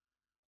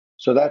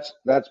 So that's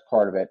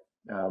part of it.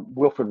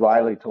 Wilfred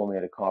Riley told me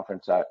at a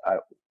conference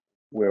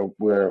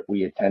where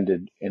we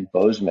attended in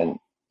Bozeman.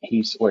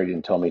 He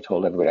didn't tell me, he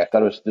told everybody. I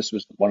thought this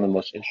was one of the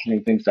most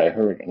interesting things I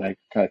heard, and I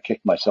kind of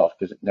kicked myself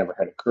because it never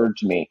had occurred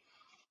to me.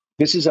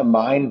 This is a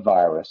mind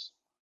virus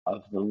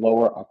of the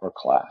lower upper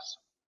class.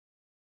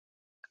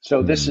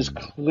 So this is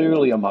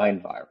clearly a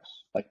mind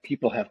virus. Like,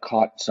 people have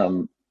caught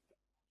some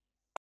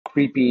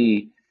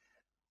creepy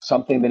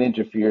something that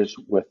interferes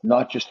with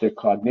not just their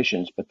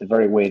cognitions, but the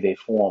very way they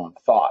form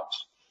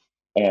thoughts.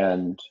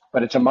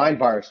 But it's a mind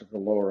virus of the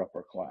lower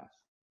upper class.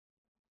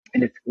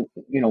 And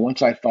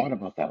once I thought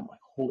about that, I'm like,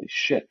 holy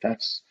shit,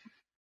 it's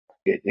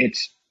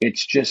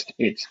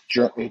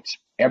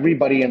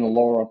everybody in the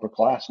lower upper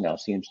class now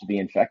seems to be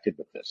infected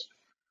with this.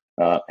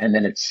 And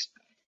then it's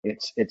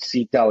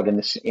seeped out in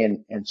this,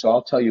 and so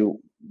I'll tell you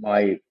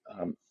my,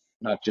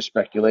 not just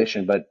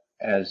speculation, but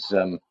as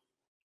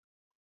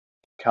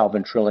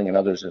Calvin Trilling and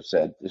others have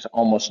said, there's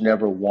almost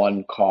never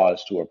one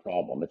cause to a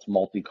problem. It's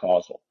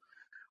multi-causal.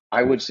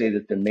 I would say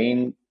that the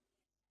main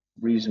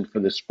reason for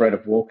the spread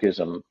of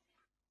wokeism,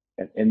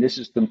 and this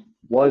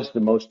was the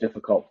most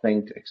difficult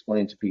thing to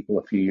explain to people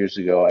a few years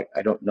ago.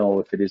 I don't know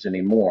if it is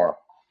anymore.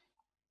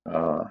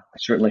 I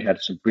certainly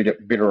had some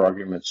bitter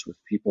arguments with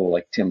people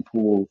like Tim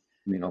Pool,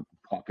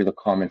 popular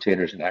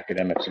commentators and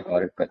academics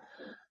about it, but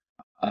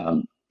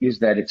is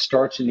that it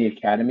starts in the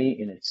academy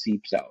and it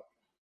seeps out.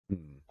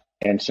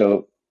 And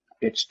so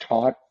it's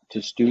taught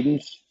to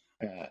students.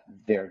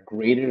 They're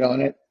graded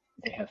on it.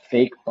 They have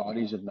fake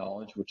bodies of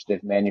knowledge, which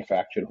they've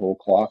manufactured whole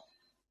cloth.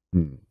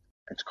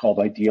 It's called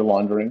idea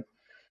laundering,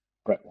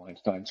 Brett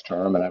Weinstein's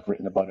term, and I've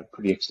written about it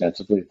pretty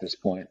extensively at this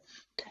point.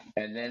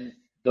 And then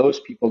those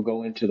people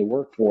go into the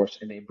workforce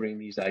and they bring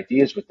these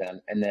ideas with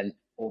them, and then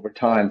over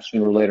time,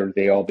 sooner or later,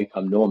 they all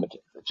become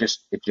normative. It's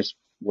just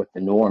what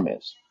the norm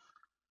is.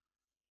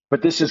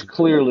 But this is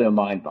clearly a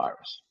mind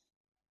virus.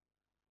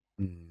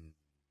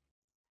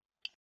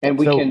 And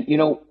we can, I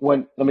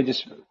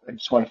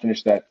just want to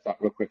finish that thought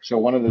real quick. So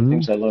one of the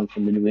things I learned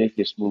from the New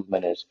Atheist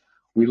movement is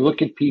we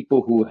look at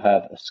people who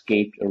have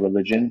escaped a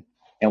religion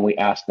and we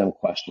ask them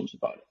questions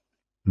about it.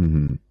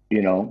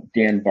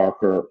 Dan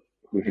Barker,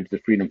 who heads the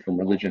Freedom from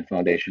Religion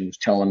Foundation, was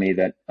telling me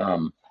that,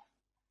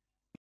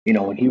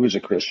 when he was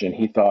a Christian,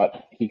 he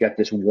thought he got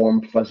this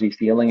warm, fuzzy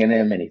feeling in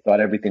him, and he thought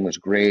everything was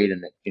great,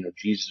 and that,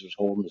 Jesus was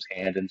holding his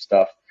hand and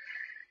stuff.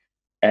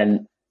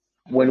 And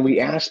when we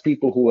ask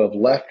people who have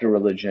left a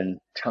religion,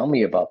 tell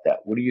me about that.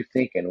 What are you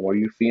thinking? What are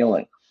you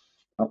feeling?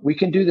 We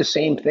can do the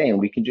same thing.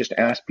 We can just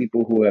ask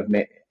people who have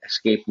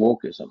escaped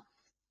wokeism,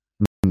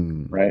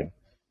 right?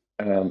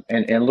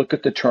 And look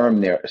at the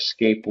term there,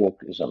 escape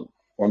wokeism,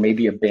 or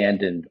maybe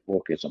abandoned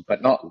wokeism,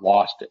 but not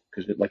lost it,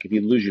 because like if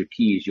you lose your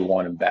keys, you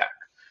want them back.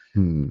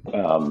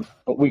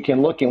 But we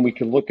can look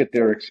at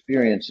their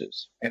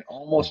experiences, and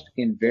almost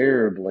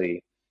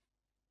invariably,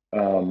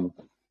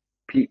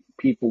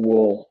 people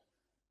will,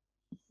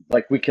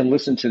 like, we can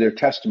listen to their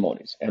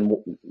testimonies and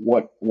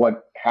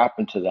what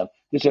happened to them.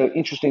 There's an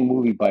interesting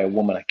movie by a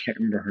woman, I can't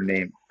remember her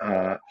name.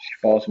 She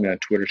follows me on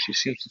Twitter. She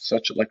seems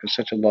such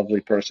a lovely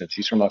person.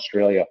 She's from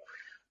Australia.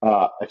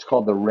 It's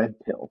called The Red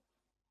Pill,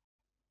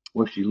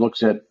 where she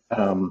looks at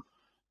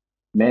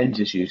men's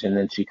issues, and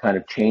then she kind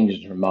of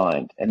changes her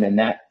mind. And then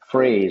that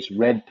phrase,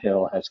 red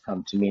pill, has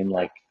come to mean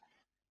like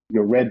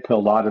you're red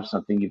pilled out of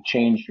something. You've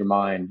changed your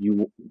mind.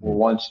 You were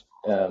once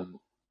a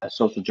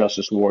social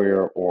justice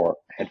warrior, or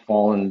had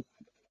fallen,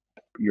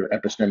 your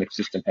epistemic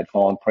system had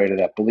fallen prey to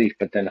that belief,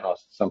 but then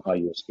somehow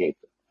you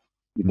escaped it.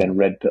 You've been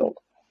red pilled.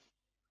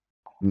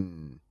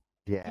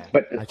 Yeah.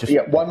 But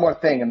one more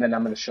thing, and then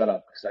I'm going to shut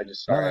up, because I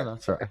just, sorry. No,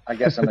 that's all right. I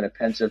guess I'm in a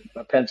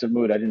pensive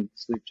mood. I didn't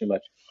sleep too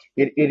much.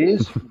 It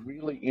is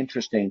really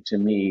interesting to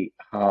me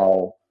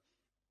how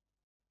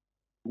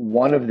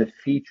one of the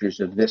features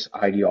of this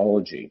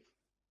ideology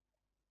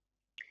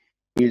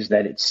is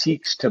that it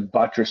seeks to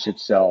buttress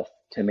itself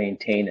to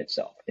maintain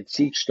itself. It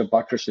seeks to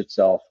buttress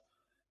itself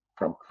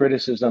from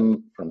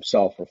criticism, from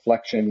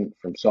self-reflection,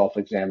 from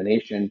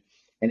self-examination,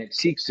 and it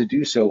seeks to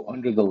do so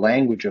under the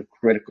language of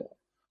critical,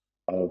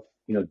 of,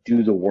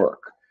 do the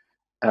work.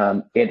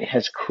 It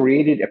has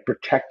created a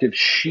protective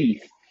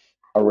sheath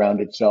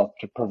around itself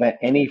to prevent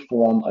any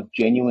form of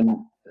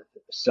genuine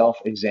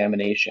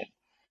self-examination.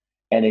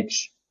 And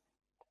it's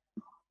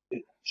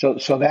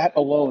so that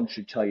alone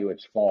should tell you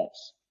it's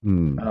false.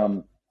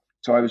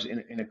 So I was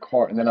in a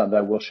car, and then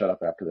I will shut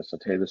up after this. I'll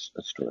tell you this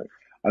story.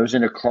 I was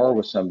in a car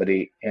with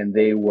somebody, and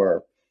they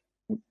were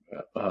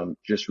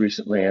just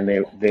recently, and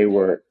they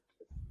were,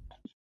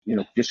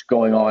 just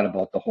going on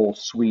about the whole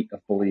suite of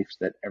beliefs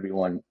that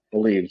everyone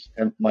believes.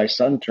 And my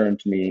son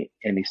turned to me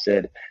and he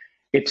said,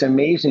 "It's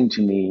amazing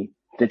to me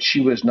that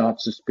she was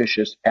not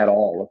suspicious at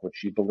all of what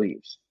she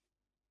believes."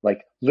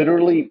 Like,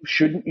 literally,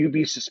 shouldn't you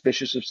be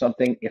suspicious of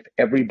something if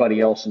everybody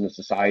else in the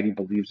society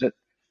believes it?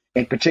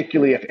 And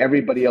particularly if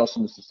everybody else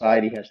in the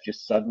society has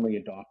just suddenly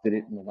adopted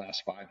it in the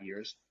last 5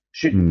 years?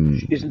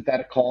 Isn't that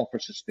a call for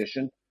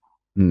suspicion?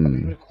 I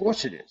mean, of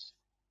course it is.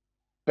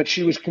 But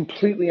she was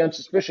completely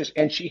unsuspicious,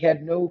 and she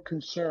had no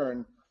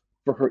concern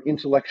for her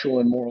intellectual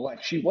and moral life.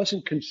 She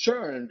wasn't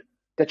concerned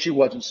that she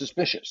wasn't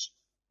suspicious,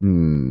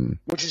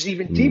 which is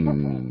even deeper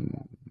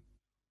problem.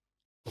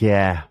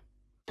 Yeah,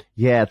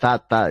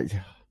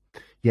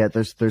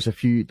 there's a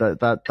few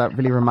that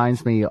really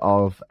reminds me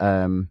of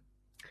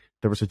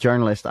there was a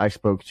journalist I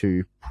spoke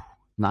to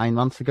 9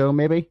 months ago,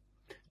 maybe,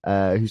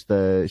 she's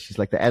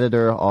like the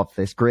editor of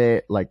this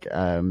great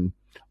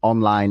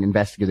online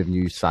investigative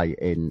news site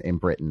in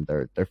Britain.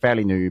 They're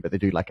fairly new, but they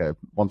do like a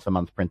once a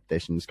month print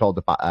edition. It's called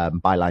the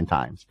Byline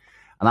Times.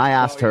 And I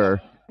asked her,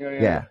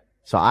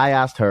 so I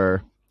asked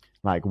her,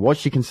 like, was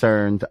she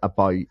concerned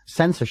about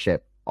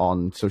censorship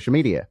on social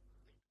media?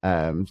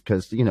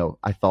 Because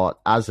I thought,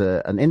 as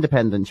an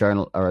independent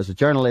journal, or as a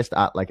journalist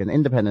at like an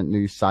independent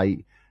news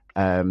site,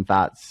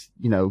 that's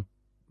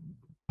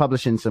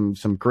publishing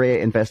some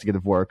great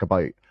investigative work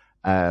about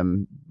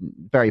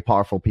very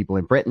powerful people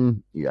in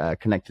Britain,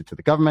 connected to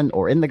the government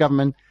or in the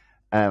government.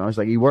 I was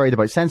like, "Are you worried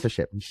about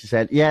censorship?" And she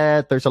said,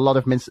 "Yeah, there's a lot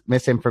of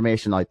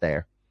misinformation out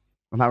there."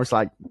 And I was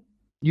like,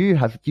 you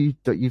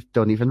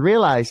don't even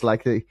realize,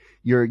 like,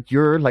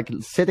 you're like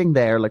sitting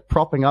there like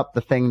propping up the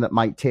thing that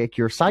might take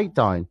your site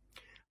down.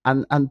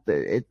 And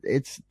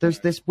there's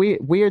this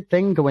weird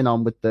thing going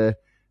on with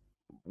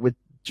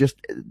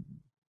just,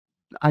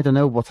 I don't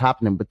know what's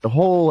happening with the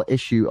whole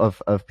issue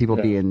of people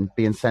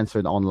being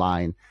censored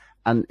online.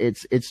 And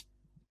it's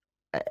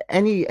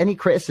any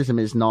criticism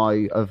is now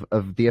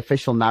of the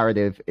official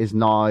narrative is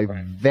now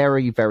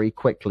very, very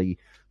quickly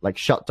like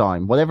shut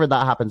down, whatever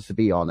that happens to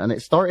be on. And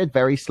it started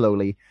very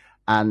slowly.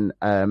 And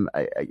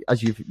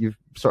as you've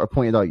sort of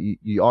pointed out,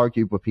 you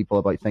argued with people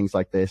about things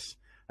like this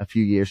a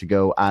few years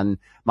ago, and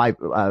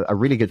a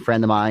really good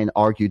friend of mine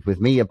argued with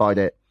me about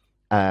it,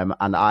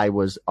 and I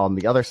was on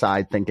the other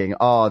side thinking,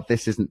 "Oh,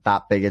 this isn't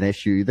that big an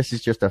issue. This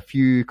is just a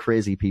few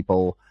crazy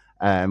people.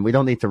 We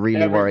don't need to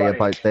really worry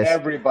about this."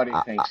 Everybody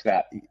thinks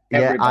that.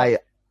 Yeah,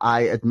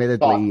 I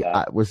admittedly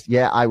I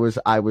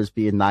was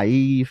being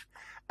naive,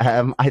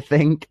 I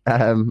think,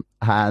 and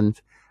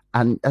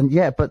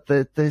yeah, but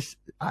this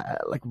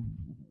like,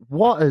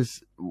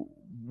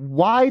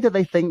 why do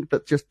they think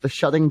that just the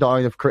shutting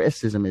down of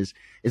criticism is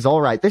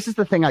all right? This is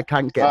the thing I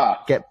can't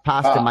get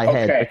past in my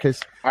head,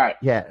 because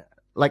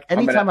like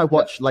anytime I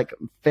watch like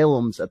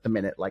films at the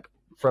minute, like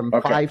from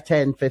 5,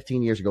 10,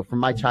 15 years ago, from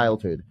my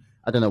childhood,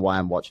 I don't know why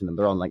I'm watching them.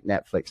 They're on like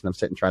Netflix, and I'm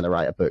sitting trying to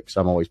write a book, so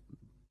I'm always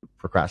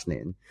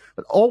procrastinating.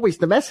 But always,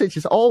 the message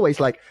is always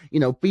like,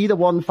 be the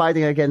one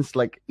fighting against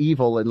like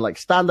evil and like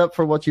stand up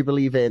for what you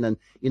believe in, and,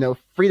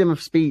 freedom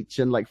of speech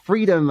and like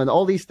freedom and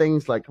all these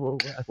things. Like,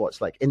 I've watched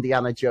like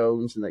Indiana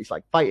Jones, and it's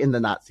like fighting the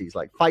Nazis,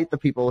 like fight the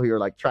people who are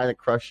like trying to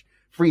crush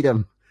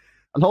freedom,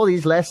 and all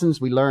these lessons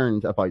we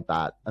learned about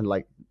that. And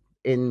like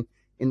in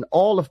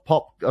all of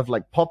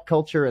pop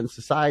culture and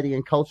society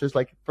and cultures,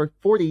 like for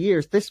 40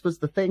 years, this was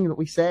the thing that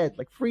we said,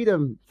 like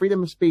freedom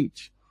of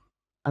speech.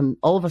 And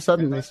all of a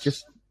sudden it's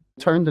just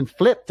turned and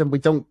flipped, and we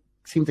don't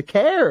seem to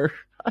care.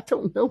 I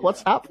don't know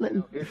what's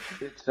happening.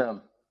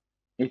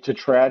 It's a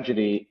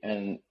tragedy,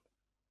 and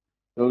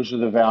those are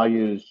the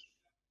values,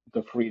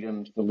 the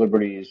freedoms, the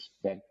liberties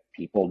that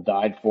people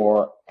died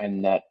for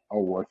and that are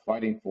worth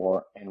fighting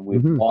for. And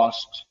we've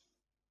lost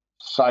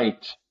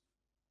sight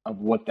of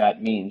what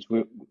that means.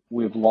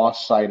 We've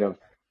lost sight of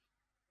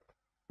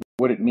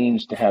what it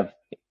means to have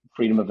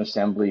freedom of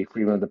assembly,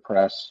 freedom of the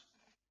press.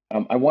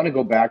 I want to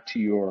go back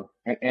to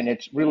and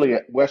it's really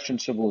Western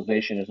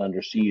civilization is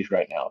under siege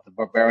right now. The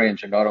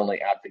barbarians are not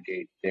only at the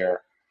gate,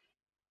 they're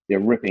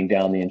ripping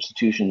down the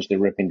institutions, they're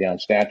ripping down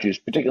statues,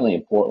 particularly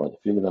in Portland.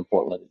 If you live in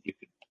Portland, you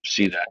could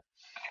see that.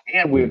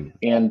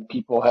 And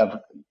people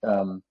have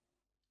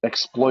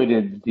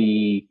exploited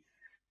the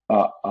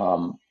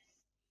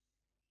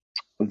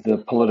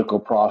political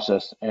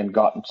process and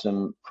gotten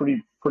some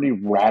pretty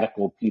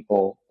radical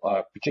people,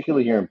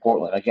 particularly here in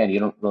Portland. Again, you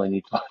don't really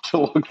need to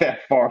look that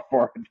far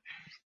for it.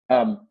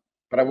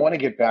 But I want to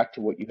get back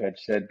to what you had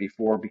said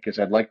before, because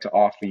I'd like to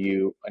offer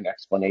you an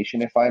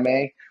explanation, if I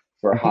may,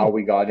 for how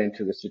we got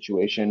into the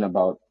situation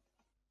about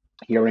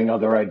hearing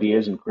other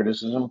ideas and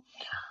criticism.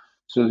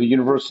 So the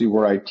university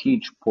where I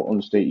teach,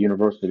 Portland State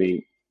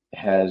University,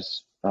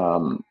 has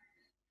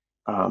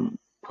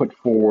put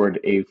forward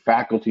a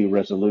faculty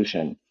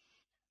resolution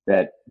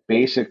that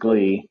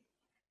basically,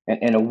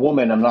 and a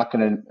woman, I'm not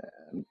going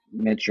to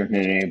mention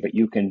her name, but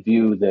you can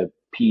view the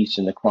piece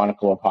in the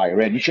Chronicle of Higher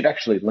Ed. You should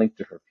actually link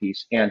to her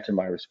piece and to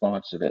my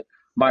response to it.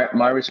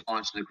 My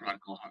response to the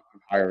Chronicle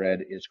of Higher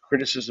Ed is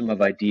criticism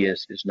of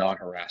ideas is not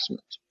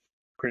harassment.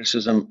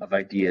 Criticism of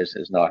ideas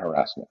is not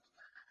harassment.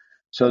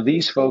 So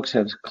these folks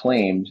are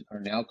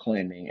now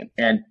claiming,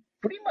 and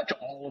pretty much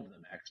all of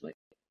them actually,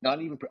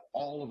 not even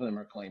all of them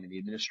are claiming, the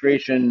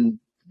administration,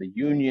 the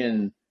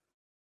union,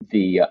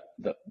 the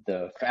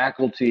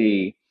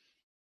faculty,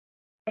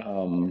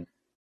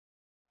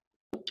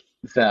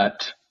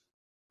 that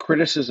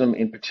criticism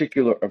in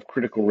particular of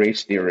critical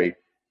race theory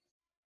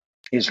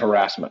is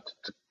harassment.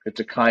 It's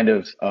a kind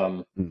of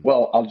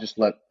well, I'll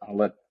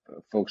let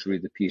folks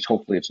read the piece.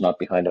 Hopefully it's not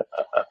behind a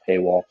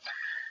paywall.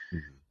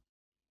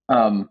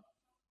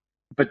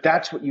 But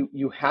that's what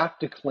you have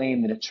to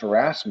claim, that it's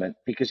harassment,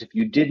 because if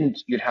you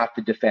didn't, you'd have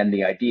to defend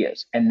the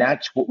ideas. And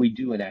that's what we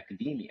do in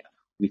academia.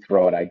 We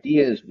throw out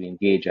ideas, we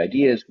engage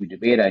ideas, we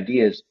debate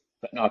ideas,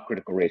 but not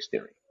critical race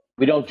theory.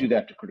 We don't do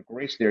that to critical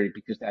race theory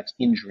because that's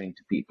injuring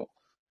to people.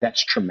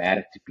 That's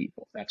traumatic to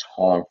people. That's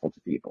harmful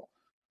to people.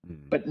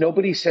 But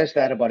nobody says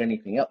that about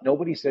anything else.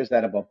 Nobody says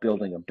that about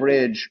building a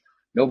bridge.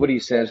 Nobody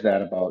says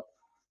that about,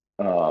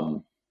 I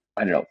don't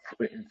know,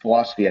 in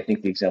philosophy, I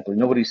think the example,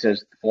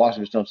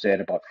 philosophers don't say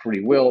it about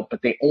free will,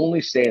 but they only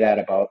say that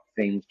about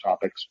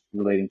topics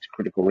relating to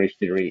critical race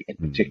theory in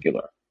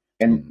particular.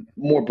 And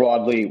more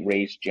broadly,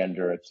 race,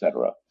 gender,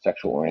 etc.,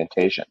 sexual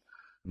orientation.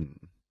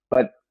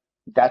 But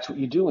that's what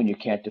you do when you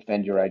can't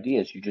defend your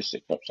ideas. You just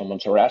say,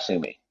 someone's harassing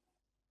me.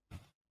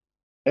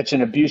 It's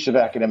an abuse of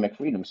academic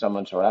freedom.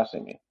 Someone's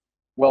harassing me.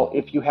 Well,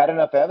 if you had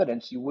enough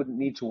evidence, you wouldn't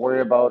need to worry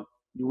about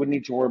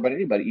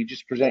anybody. You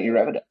just present your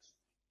evidence.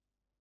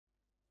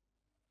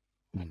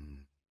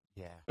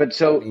 Yeah. But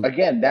so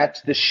again,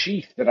 that's the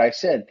sheath that I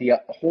said. The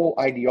whole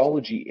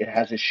ideology, it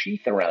has a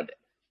sheath around it.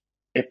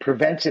 It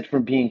prevents it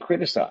from being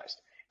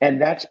criticized. And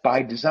that's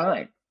by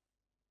design.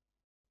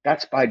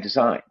 That's by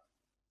design.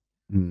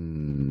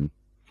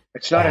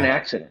 It's not an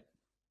accident.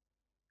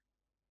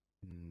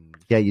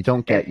 Yeah, you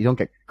don't get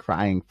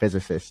crying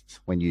physicists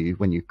when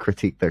you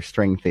critique their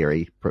string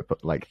theory,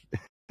 like.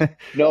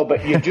 No,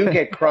 but you do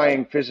get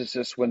crying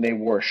physicists when they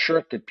wore a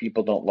shirt that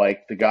people don't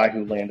like. The guy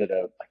who landed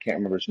I can't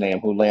remember his name,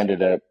 who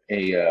landed a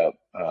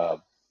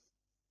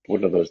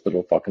what are those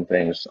little fucking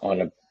things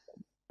on an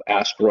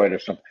asteroid or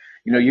something.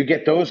 You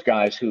get those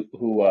guys who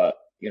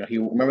he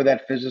remember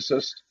that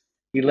physicist?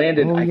 He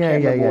landed. I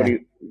can't remember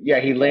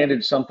what he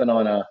landed something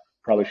on a.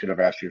 Probably should have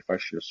asked you if I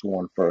should have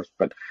sworn first,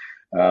 but.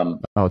 Don't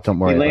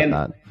worry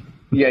about that.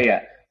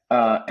 Yeah.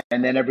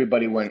 And then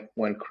everybody went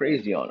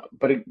crazy on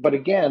him. But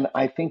again,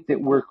 I think that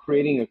we're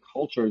creating a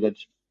culture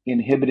that's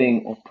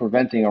inhibiting or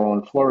preventing our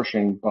own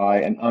flourishing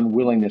by an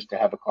unwillingness to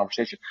have a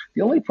conversation.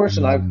 The only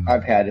person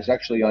I've had is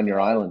actually on your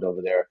island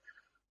over there,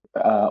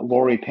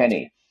 Lori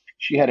Penny.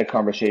 She had a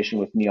conversation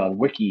with me on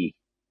Wiki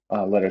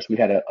letters. We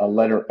had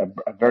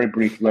a very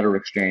brief letter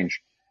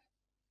exchange.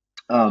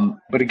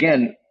 But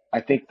again,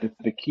 I think that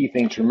the key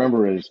thing to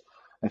remember is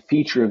a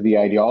feature of the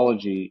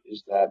ideology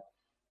is that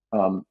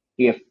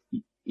if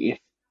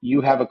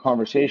you have a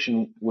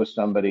conversation with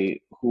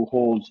somebody who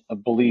holds a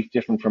belief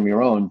different from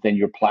your own, then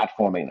you're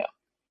platforming them.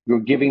 You're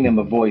giving them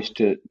a voice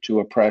to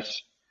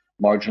oppress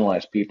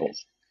marginalized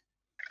peoples.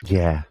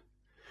 Yeah.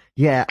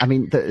 I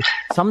mean,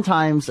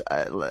 sometimes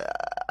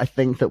I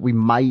think that we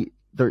might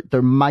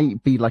there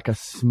might be like a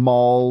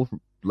small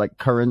like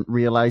current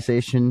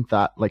realization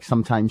that like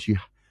sometimes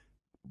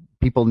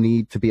people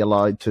need to be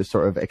allowed to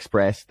sort of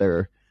express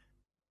their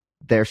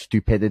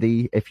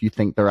stupidity if you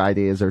think their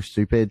ideas are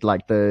stupid.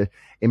 Like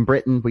in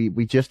Britain,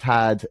 we just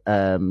had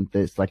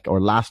this or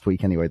last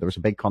week anyway, there was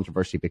a big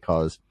controversy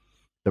because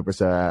there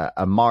was a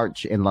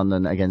march in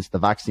London against the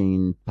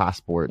vaccine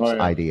passports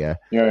idea.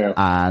 Yeah.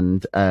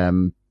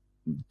 And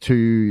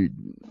to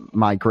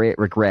my great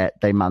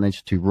regret, they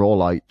managed to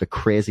roll out the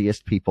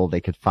craziest people they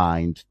could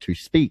find to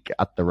speak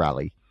at the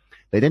rally.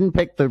 They didn't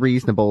pick the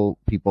reasonable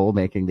people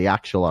making the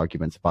actual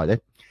arguments about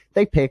it.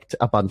 They picked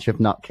a bunch of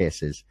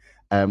nutcases,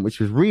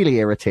 which was really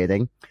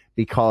irritating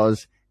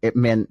because it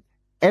meant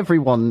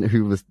everyone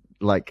who was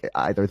like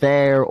either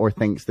there or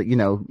thinks that,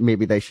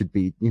 maybe they should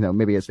be,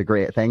 maybe it's a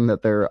great thing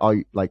that they're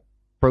out like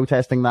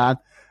protesting that,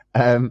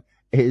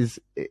 is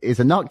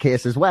a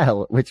nutcase as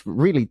well, which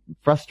really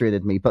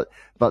frustrated me. But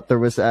there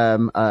was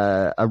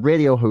a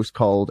radio host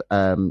called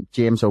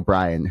James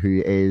O'Brien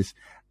who is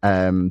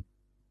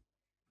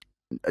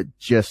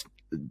just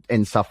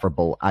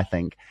insufferable, I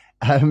think.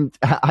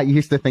 I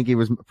used to think he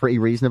was pretty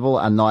reasonable,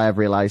 and now I've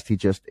realized he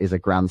just is a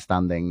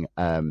grandstanding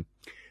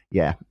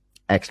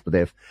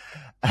expletive.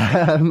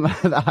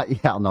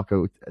 I'll not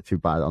go too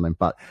bad on him,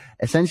 but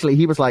essentially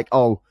he was like,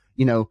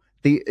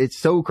 it's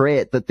so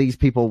great that these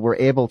people were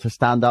able to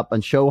stand up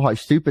and show how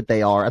stupid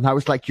they are. And I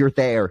was like, you're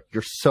there.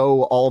 You're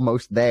so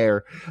almost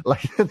there.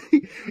 Like,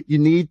 you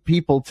need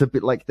people to be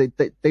like,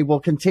 they will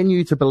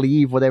continue to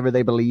believe whatever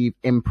they believe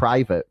in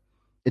private.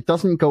 It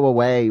doesn't go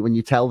away when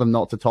you tell them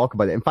not to talk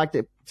about it. In fact,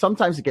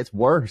 sometimes it gets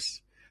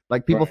worse.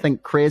 Like, people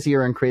think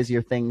crazier and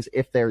crazier things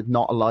if they're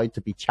not allowed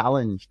to be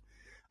challenged.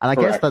 And I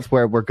guess that's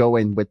where we're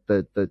going with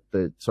the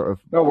sort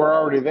of... No, we're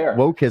already there.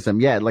 Wokeism,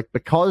 yeah. Like,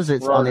 because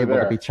it's unable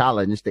to be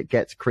challenged, it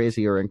gets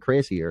crazier and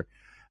crazier.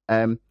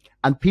 And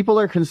people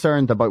are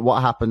concerned about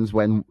what happens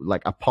when,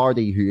 like, a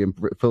party who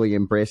fully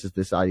embraces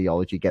this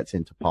ideology gets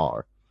into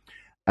power.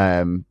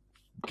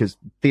 Because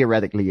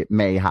theoretically it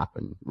may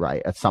happen,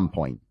 right, at some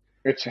point.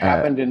 It's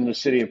happened in the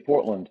city of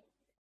Portland.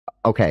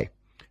 Okay.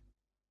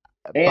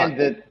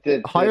 And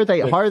how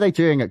are they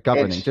doing at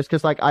governing? Just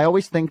because, like, I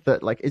always think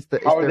that, like,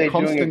 how are they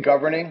doing at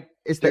governing?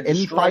 Is the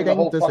infighting the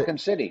whole fucking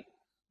city?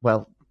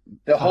 Well,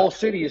 the whole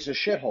city is a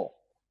shithole.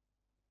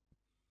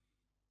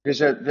 There's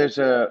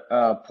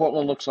a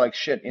Portland Looks Like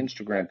Shit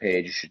Instagram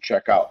page you should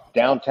check out.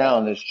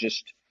 Downtown, there's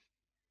just,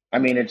 I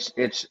mean,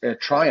 it's a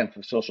triumph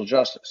of social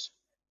justice.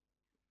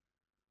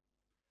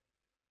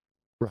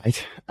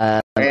 Right.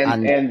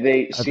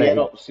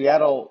 Seattle,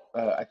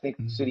 I think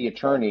the city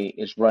attorney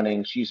is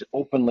running, she's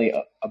openly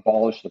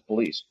abolished the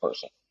police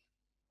person.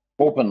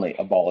 Openly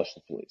abolished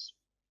the police.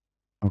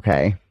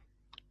 Okay.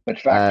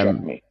 But fact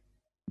check me.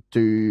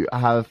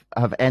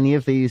 Have any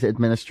of these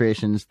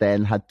administrations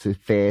then had to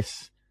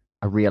face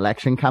a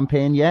re-election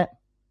campaign yet?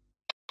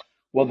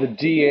 Well, the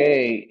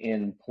DA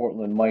in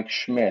Portland, Mike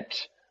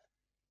Schmidt,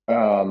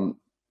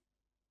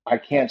 I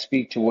can't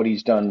speak to what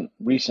he's done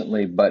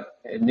recently, but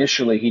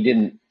initially he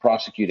didn't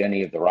prosecute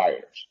any of the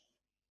rioters.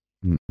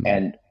 Mm-hmm.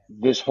 And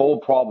this whole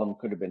problem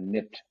could have been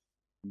nipped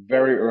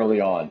very early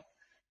on.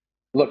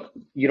 Look,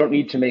 you don't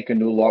need to make a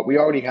new law. We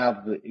already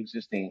have the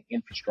existing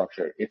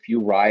infrastructure. If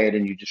you riot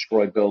and you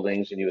destroy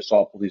buildings and you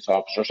assault police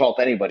officers,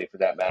 assault anybody for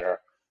that matter,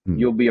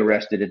 you'll be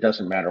arrested. It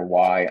doesn't matter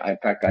why. In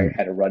fact, I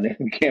had a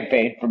run-in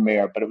campaign for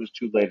mayor, but it was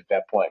too late at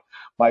that point.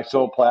 My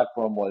sole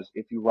platform was,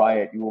 if you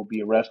riot, you will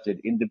be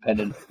arrested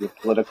independent of your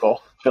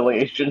political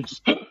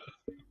affiliations.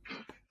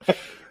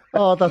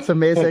 Oh, that's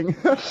amazing.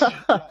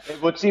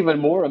 What's even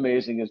more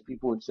amazing is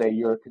people would say,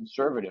 you're a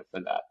conservative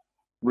for that.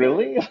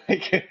 Really?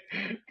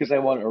 Because I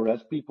want to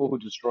arrest people who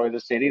destroy the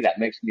city? That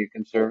makes me a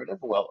conservative?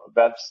 Well,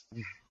 that's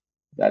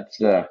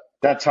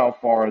how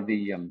far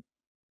the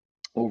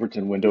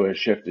Overton window has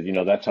shifted.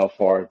 That's how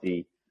far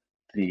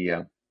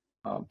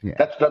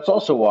that's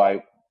also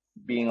why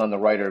being on the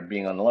right or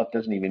being on the left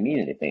doesn't even mean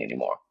anything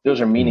anymore. Those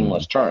are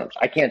meaningless terms.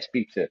 I can't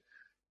speak to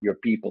your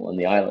people in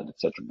the island,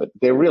 etc., but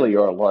they really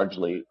are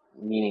largely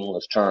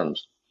meaningless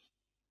terms.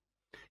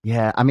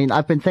 Yeah, I mean,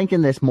 I've been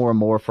thinking this more and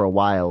more for a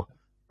while.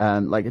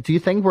 Do you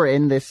think we're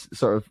in this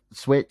sort of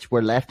switch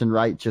where left and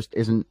right just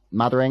isn't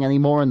mattering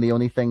anymore, and the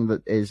only thing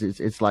that is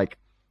it's like,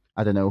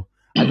 I don't know.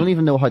 I don't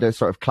even know how to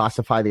sort of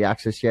classify the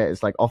axis yet.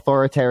 It's like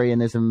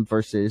authoritarianism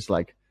versus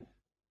like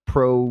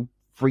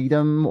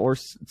pro-freedom or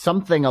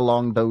something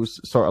along those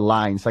sort of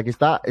lines. Like, is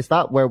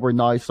that where we're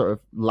now sort of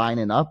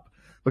lining up?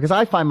 Because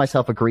I find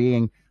myself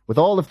agreeing with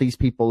all of these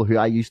people who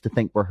I used to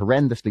think were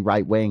horrendously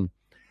right-wing.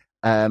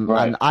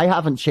 And I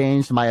haven't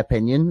changed my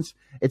opinions.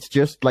 It's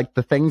just like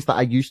the things that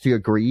I used to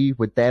agree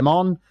with them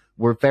on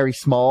were very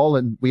small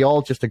and we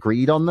all just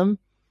agreed on them.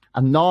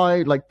 And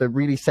now, like, the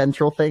really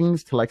central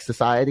things to like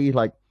society,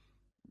 like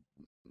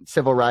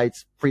civil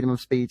rights, freedom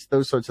of speech,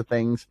 those sorts of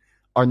things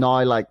are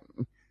now like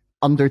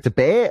under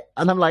debate.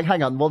 And I'm like,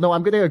 hang on, well, no,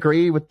 I'm going to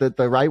agree with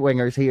the right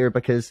wingers here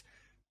because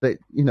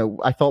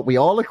I thought we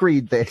all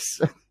agreed this.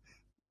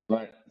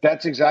 Right.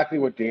 That's exactly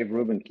what Dave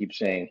Rubin keeps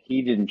saying.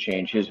 He didn't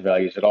change his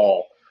values at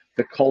all.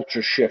 The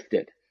culture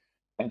shifted.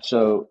 And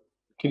so,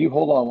 can you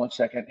hold on one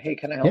second? Hey,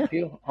 can I help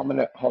you? I'm going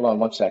to hold on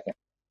one second.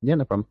 Yeah,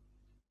 no problem.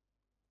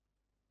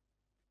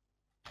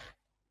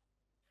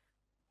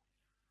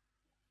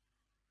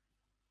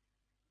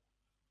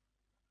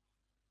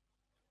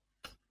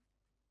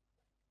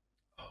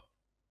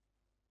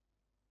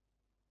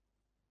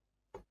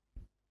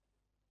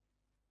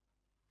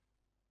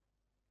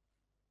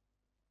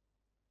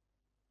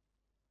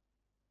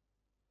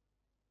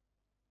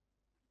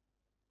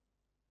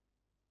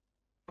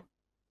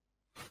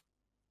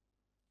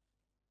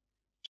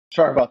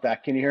 Sorry about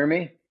that. Can you hear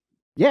me?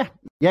 Yeah.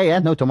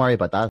 No, don't worry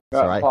about that.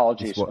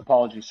 Apologies.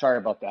 Sorry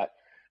about that.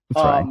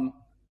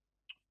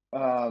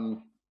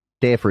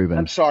 Dave Rubin.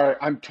 I'm sorry.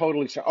 I'm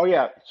totally sorry. Oh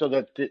yeah. So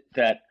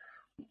that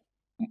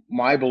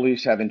my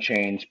beliefs haven't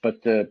changed,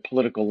 but the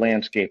political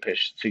landscape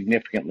has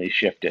significantly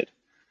shifted.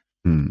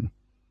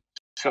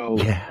 So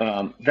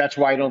that's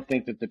why I don't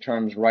think that the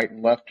terms right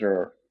and left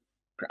are.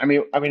 I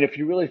mean, if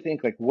you really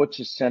think like,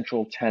 what's a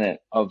central tenet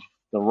of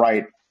the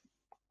right?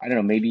 I don't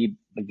know, maybe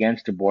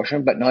against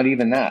abortion, but not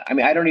even that. I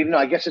mean, I don't even know.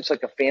 I guess it's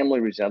like a family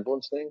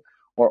resemblance thing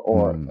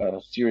or a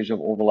series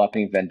of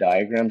overlapping Venn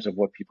diagrams of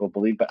what people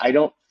believe, but I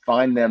don't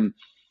find them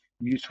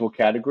useful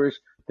categories.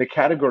 The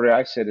category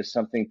I said is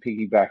something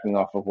piggybacking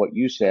off of what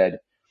you said,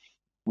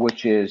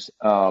 which is,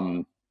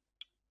 I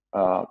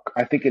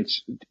think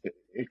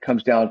it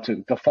comes down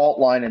to the fault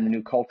line in the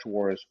new culture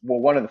war is, well,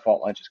 one of the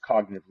fault lines is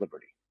cognitive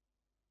liberty.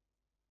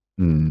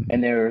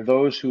 And there are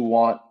those who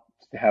want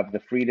to have the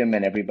freedom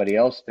and everybody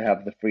else to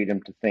have the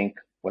freedom to think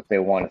what they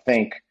want to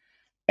think.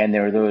 And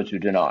there are those who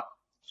do not.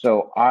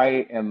 So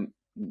I am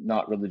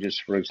not religious,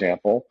 for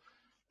example.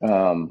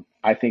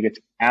 I think it's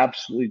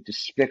absolutely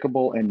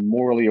despicable and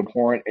morally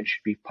abhorrent and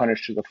should be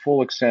punished to the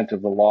full extent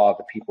of the law of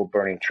the people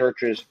burning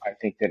churches. I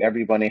think that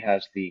everybody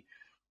has the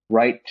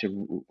right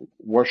to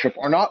worship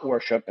or not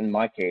worship, in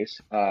my case,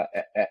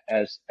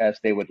 as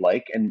they would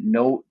like. And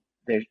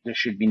there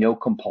should be no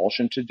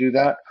compulsion to do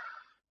that.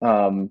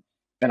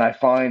 And I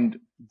find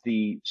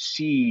the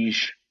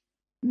siege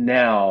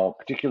now,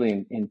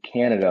 particularly in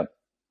Canada,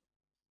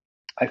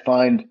 I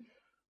find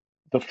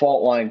the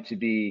fault line to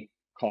be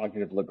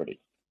cognitive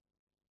liberty.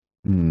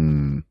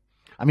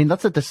 I mean,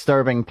 that's a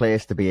disturbing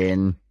place to be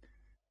in.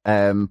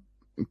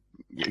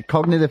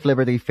 Cognitive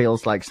liberty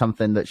feels like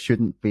something that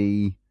shouldn't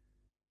be,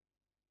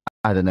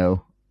 I don't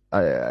know,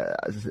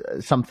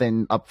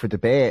 something up for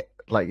debate.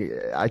 Like,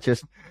 I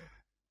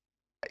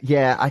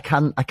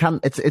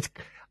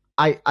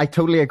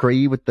totally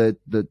agree with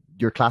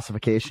your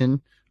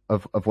classification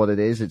of what it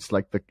is. It's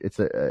like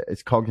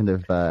it's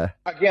cognitive.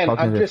 Again,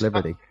 cognitive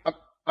liberty.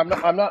 I'm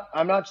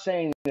not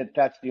saying that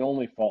that's the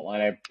only fault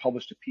line. I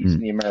published a piece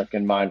in the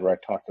American Mind where I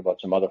talked about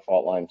some other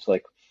fault lines,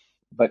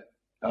 but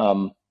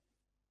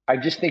I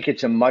just think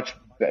it's a much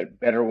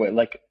better way.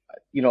 Like,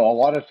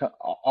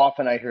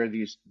 often I hear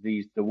the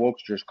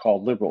wokesters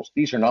called liberals.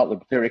 These are not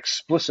liberals. They're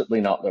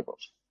explicitly not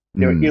liberals.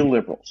 They're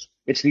illiberals.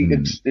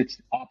 It's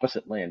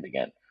opposite land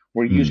again.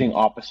 We're using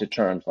opposite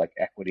terms like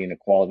equity and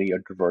equality or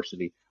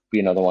diversity be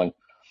another one.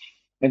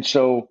 And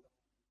so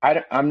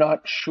I'm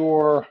not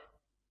sure.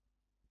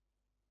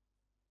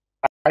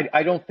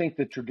 I don't think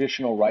the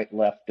traditional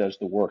right-left does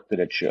the work that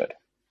it should.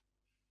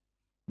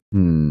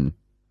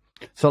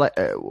 So, like,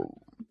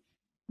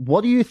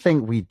 what do you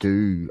think we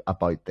do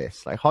about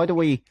this? Like, how do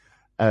we?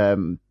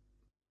 How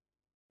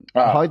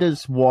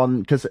does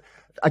one? Because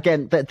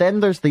again, then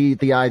there's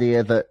the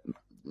idea that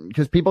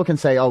because people can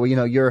say, oh,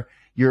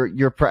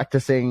 you're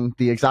practicing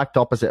the exact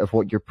opposite of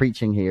what you're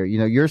preaching here.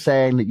 You're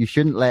saying that you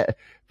shouldn't let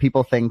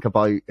people think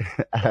about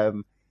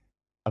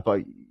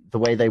about the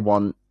way they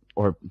want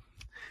or.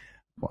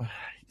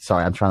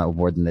 Sorry, I'm trying to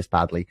word this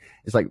badly.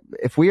 It's like,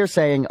 if we are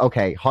saying,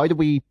 okay, how do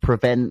we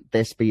prevent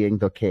this being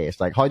the case?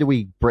 Like, how do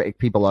we break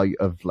people out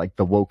of like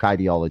the woke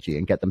ideology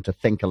and get them to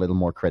think a little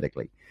more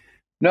critically?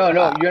 No,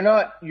 you're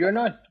not.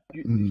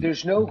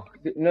 There's no.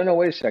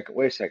 Wait a second.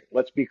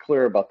 Let's be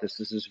clear about this.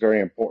 This is very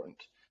important.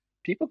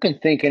 People can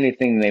think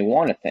anything they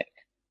want to think,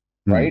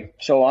 right?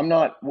 So I'm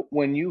not.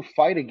 When you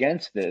fight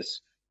against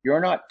this,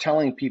 you're not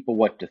telling people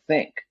what to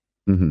think.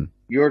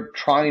 You're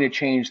trying to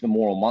change the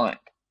moral mind.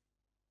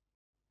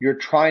 You're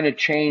trying to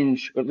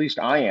change, at least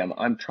I am.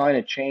 I'm trying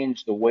to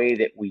change the way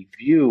that we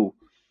view.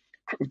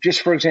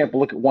 Just for example,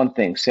 look at one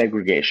thing: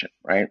 segregation,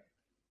 right?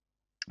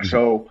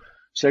 So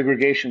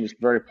segregation is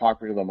very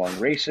popular among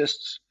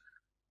racists,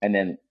 and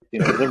then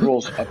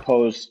liberals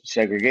oppose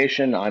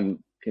segregation.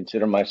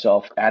 Consider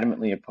myself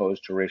adamantly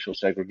opposed to racial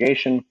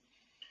segregation,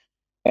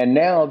 and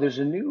now there's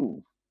a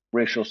new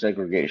racial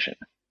segregation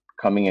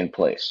coming in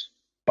place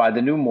by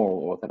the new moral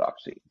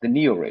orthodoxy, the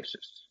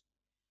neo-racists,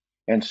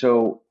 and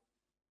so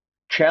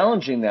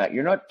challenging that,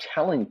 you're not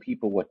telling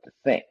people what to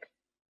think.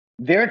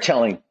 They're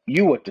telling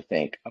you what to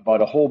think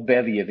about a whole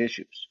bevy of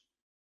issues.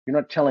 You're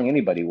not telling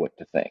anybody what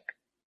to think.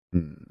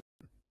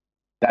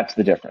 That's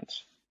the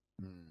difference.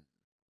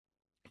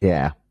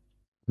 Yeah.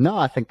 No,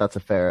 I think that's a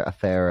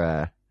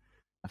fair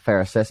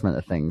assessment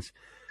of things.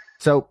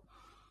 So,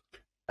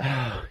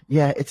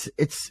 yeah, it's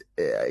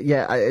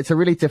a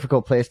really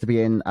difficult place to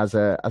be in as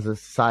a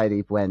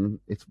society when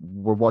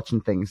we're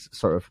watching things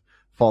sort of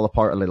fall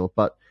apart a little.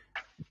 But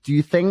do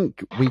you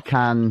think we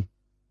can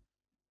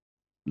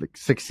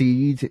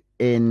succeed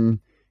in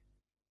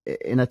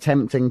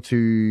attempting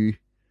to,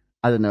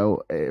 I don't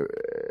know,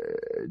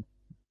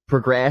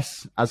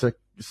 progress as a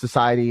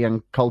society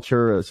and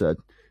culture, as a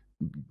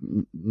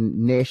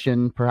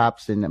nation,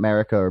 perhaps in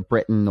America or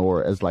Britain,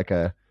 or as like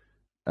a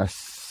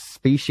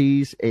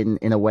species in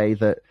a way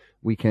that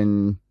we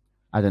can,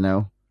 I don't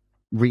know,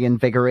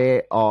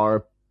 reinvigorate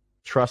our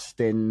trust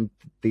in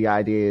the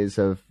ideas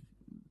of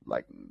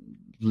like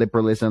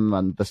liberalism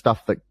and the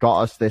stuff that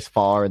got us this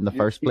far in the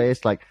first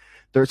place? Like,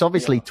 there's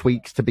obviously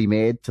tweaks to be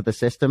made to the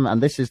system,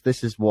 and this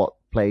is what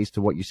plays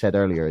to what you said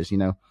earlier. Is, you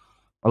know,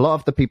 a lot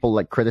of the people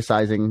like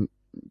criticizing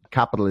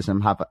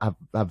capitalism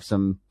have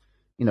some,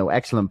 you know,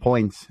 excellent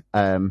points,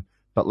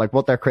 but like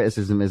what their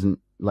criticism isn't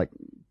like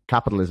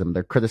capitalism.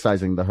 They're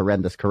criticizing the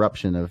horrendous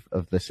corruption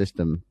of the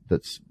system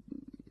that's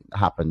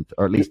happened,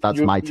 or at least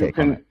that's my take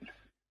on it.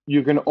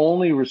 You can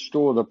only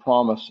restore the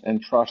promise and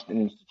trust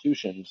in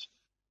institutions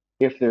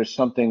if there's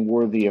something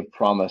worthy of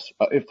promise,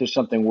 if there's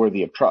something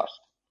worthy of trust.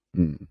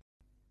 Mm.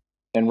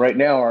 And right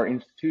now, our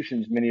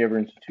institutions, many of our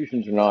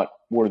institutions, are not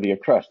worthy of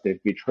trust.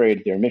 They've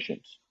betrayed their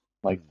missions,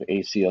 like the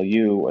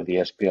ACLU or the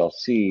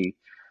SPLC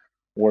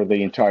or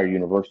the entire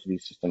university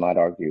system, I'd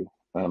argue.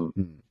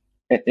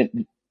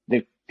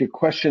 The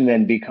question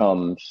then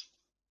becomes,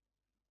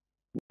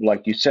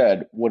 like you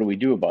said, what do we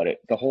do about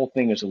it? The whole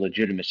thing is a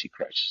legitimacy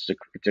crisis.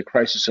 It's a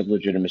crisis of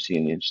legitimacy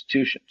in the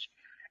institutions.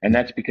 And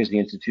that's because the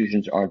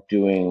institutions aren't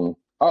doing...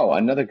 Oh,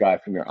 another guy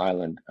from your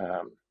island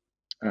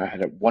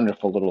had a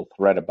wonderful little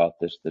thread about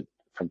this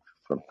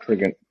from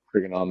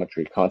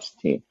Trigonometry,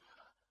 Constantine.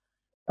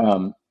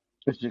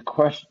 It's a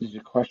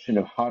question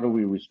of how do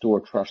we restore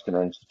trust in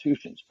our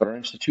institutions, but our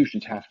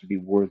institutions have to be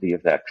worthy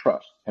of that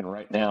trust. And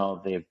right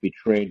now, they have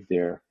betrayed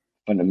their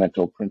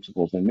fundamental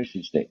principles and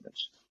mission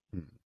statements.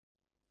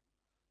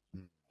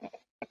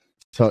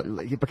 So,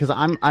 because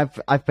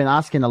I've been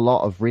asking a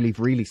lot of really,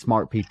 really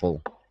smart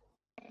people,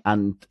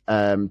 and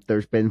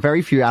there's been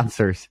very few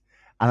answers,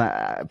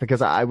 and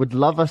because I would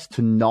love us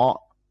to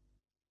not.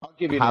 I'll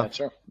give you an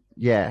answer.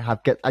 Yeah,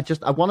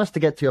 I want us to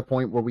get to a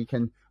point where we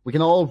can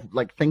all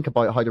like think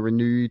about how to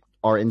renew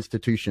our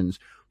institutions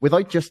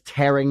without just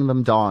tearing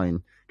them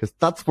down, because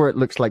that's where it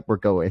looks like we're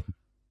going.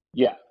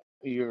 Yeah,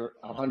 you're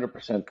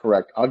 100%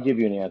 correct. I'll give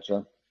you an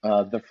answer.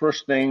 The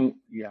first thing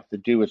you have to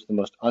do is the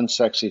most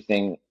unsexy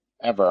thing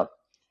ever,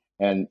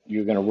 and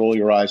you're going to roll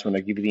your eyes when I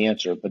give you the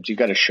answer, but you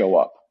got to show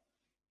up.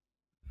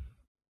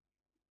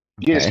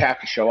 You just have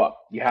to show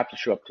up. You have to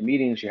show up to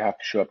meetings. You have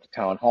to show up to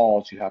town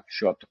halls. You have to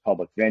show up to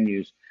public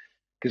venues.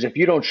 Because if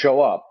you don't show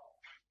up,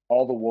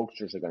 all the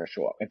wokesters are going to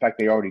show up. In fact,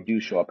 they already do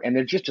show up. And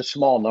they're just a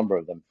small number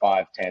of them,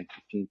 5, 10,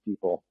 15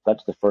 people.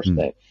 That's the first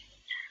thing.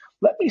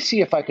 Let me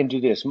see if I can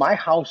do this. My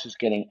house is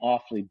getting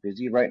awfully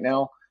busy right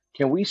now.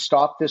 Can we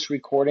stop this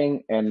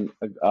recording and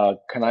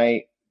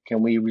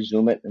can we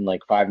resume it in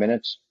like 5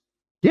 minutes?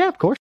 Yeah, of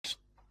course.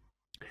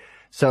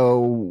 So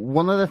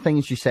one of the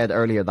things you said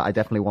earlier that I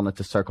definitely wanted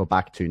to circle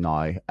back to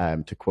now,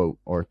 to quote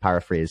or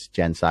paraphrase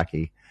Jen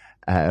Psaki,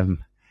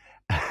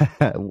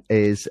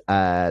 is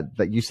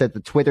that you said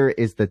that Twitter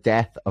is the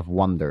death of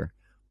wonder.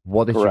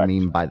 What did you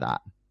mean by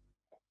that?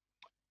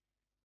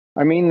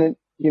 I mean that,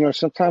 you know,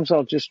 sometimes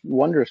I'll just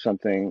wonder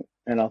something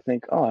and I'll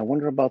think, oh, I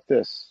wonder about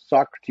this.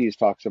 Socrates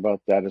talks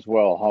about that as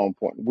well, how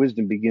important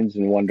wisdom begins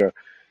in wonder.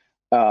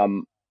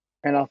 And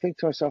I'll think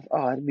to myself,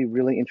 oh, that'd be a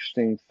really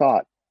interesting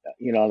thought.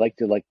 You know, I'd like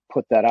to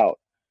put that out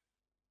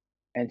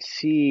and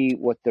see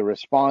what the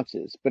response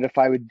is. But if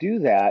I would do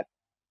that,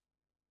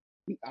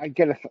 I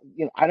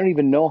don't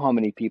even know how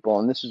many people,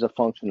 and this is a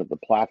function of the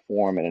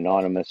platform and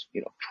anonymous,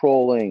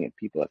 trolling and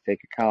people that fake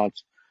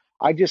accounts.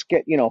 I just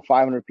get,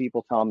 500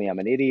 people telling me I'm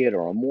an idiot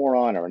or a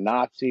moron or a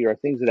Nazi or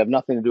things that have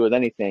nothing to do with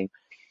anything,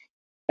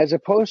 as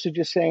opposed to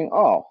just saying,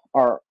 oh,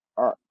 or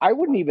I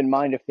wouldn't even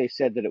mind if they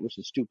said that it was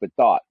a stupid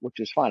thought, which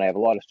is fine. I have a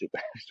lot of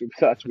stupid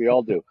thoughts. We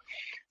all do.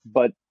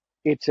 But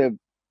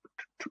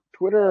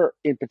Twitter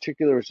in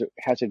particular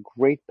has a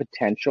great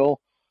potential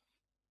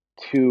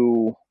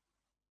to,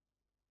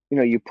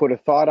 you put a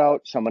thought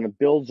out, someone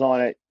builds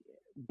on it,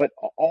 but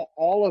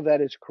all of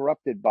that is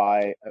corrupted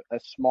by a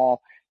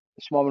small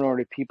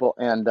minority of people.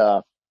 And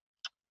God,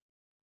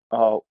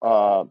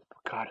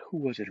 who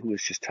was it?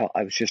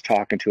 I was just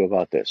talking to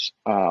about this.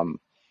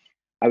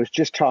 I was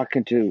just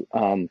talking to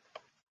I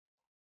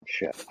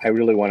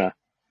really want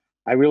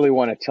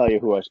to tell you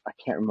who I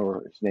can't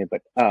remember his name,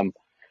 but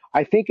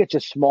I think it's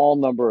a small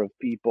number of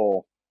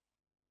people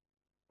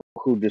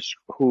who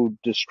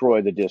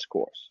destroy the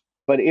discourse.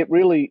 But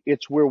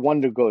it's where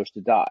wonder goes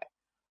to die.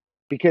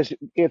 Because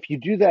if you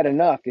do that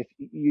enough, if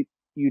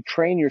you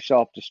train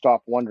yourself to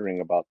stop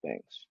wondering about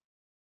things.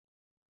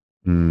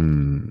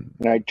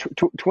 Now,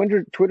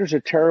 Twitter's a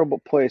terrible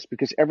place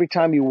because every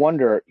time you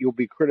wonder, you'll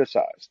be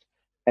criticized.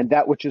 and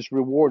that which is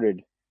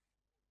rewarded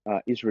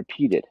is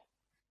repeated,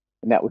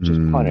 and that which is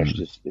punished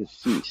is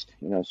ceased,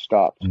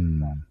 stopped.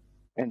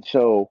 And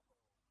so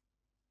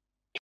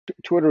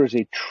Twitter is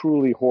a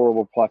truly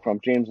horrible platform.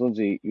 James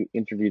Lindsay, you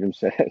interviewed him,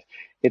 said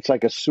it's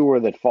like a sewer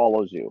that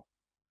follows you.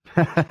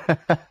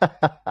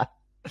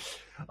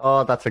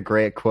 Oh, that's a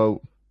great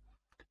quote.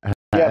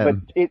 Yeah, but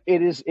it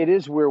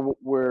is where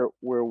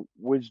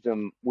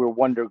wisdom, where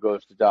wonder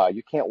goes to die.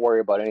 You can't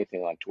worry about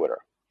anything on Twitter.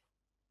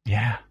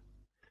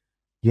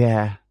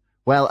 Yeah.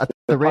 Well, at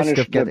the risk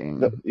of getting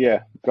go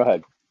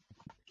ahead.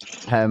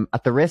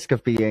 At the risk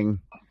of being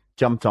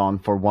jumped on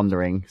for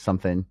wondering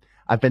something,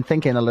 I've been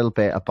thinking a little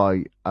bit about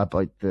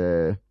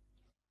an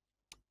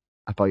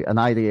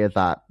idea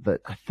that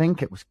I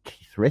think it was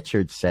Keith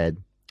Richards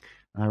said.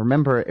 I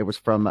remember it was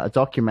from a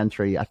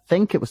documentary. I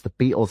think it was the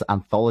Beatles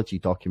anthology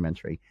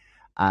documentary,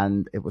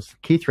 and it was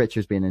Keith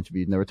Richards being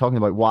interviewed, and they were talking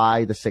about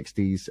why the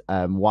 60s,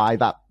 why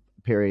that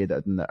period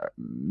in the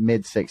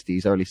mid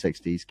 60s, early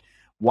 60s,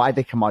 why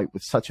they come out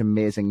with such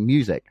amazing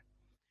music.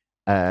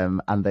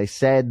 And they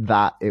said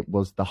that it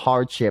was the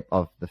hardship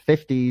of the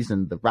 50s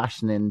and the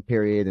rationing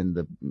period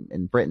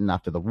in Britain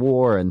after the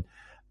war, and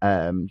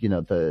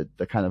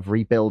the kind of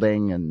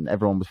rebuilding, and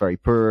everyone was very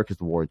poor because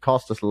the war had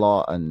cost us a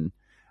lot, and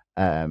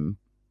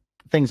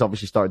things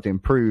obviously started to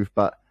improve.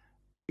 But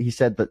he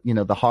said that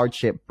the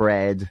hardship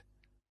bred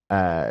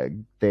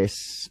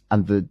this,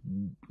 and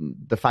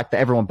the fact that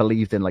everyone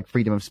believed in like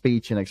freedom of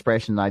speech and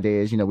expression and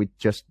ideas. We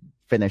just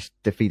finished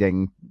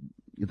defeating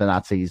the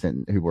Nazis,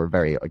 and who were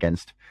very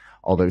against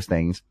all those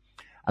things,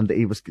 and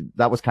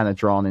that was kind of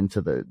drawn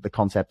into the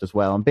concept as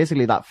well. And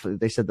basically, that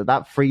they said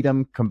that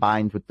freedom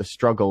combined with the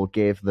struggle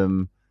gave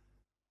them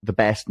the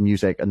best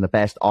music and the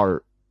best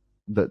art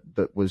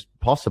that was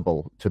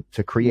possible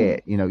to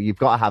create. You've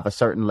got to have a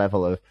certain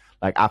level of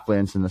like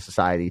affluence in the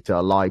society to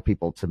allow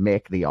people to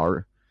make the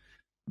art.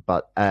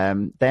 But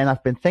then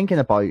I've been thinking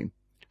about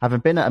having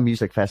been at a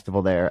music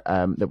festival there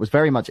that was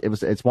very much,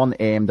 it's one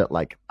aimed at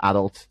like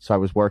adults. So I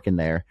was working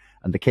there,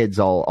 and the kids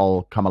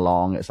all come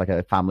along. It's like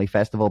a family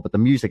festival, but the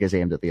music is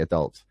aimed at the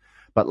adults.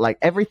 But like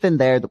everything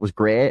there that was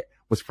great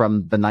was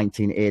from the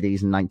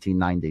 1980s and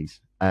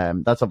 1990s.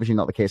 That's obviously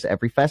not the case at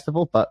every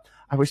festival, but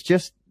I was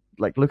just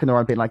like looking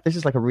around being like, this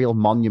is like a real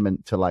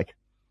monument to like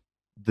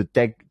the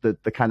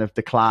kind of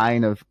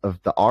decline of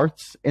the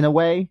arts in a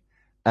way.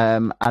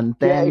 And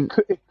then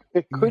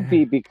it could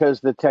be because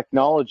the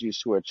technology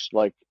switched,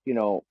 like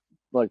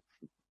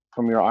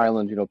from your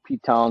island,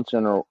 Pete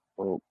Townsend or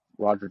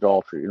Roger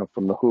Daltrey,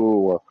 from the Who,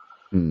 or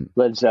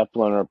Led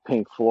Zeppelin or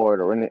Pink Floyd,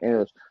 or any of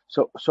those.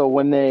 So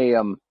when they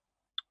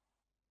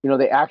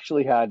they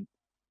actually had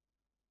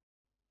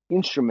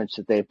instruments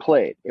that they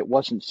played. It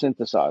wasn't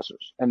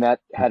synthesizers, and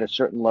that had a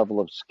certain level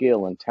of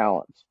skill and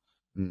talent.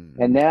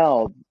 And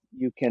now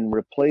you can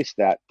replace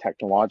that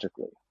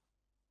technologically.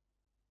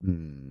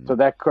 So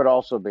that could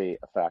also be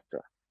a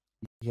factor.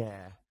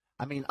 Yeah.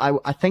 I mean,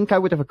 I think I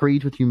would have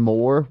agreed with you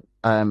more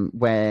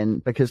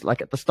because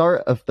like at the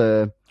start of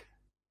the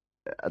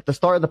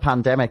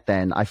pandemic,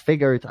 then I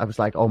figured, I was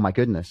like, oh my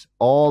goodness,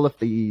 all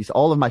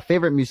of my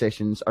favorite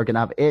musicians are going to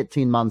have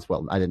 18 months.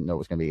 Well, I didn't know it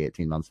was going to be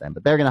 18 months then,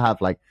 but they're going to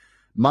have like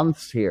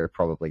months here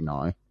probably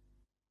now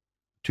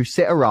to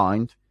sit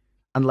around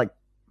and like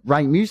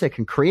write music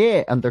and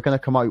create, and they're going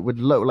to come out with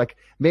like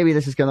maybe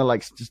this is going to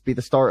like just be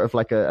the start of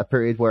like a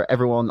period where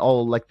everyone,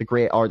 all like the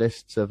great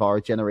artists of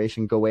our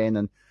generation, go in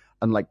and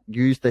like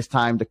use this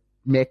time to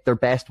make their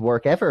best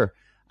work ever.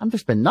 And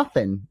there's been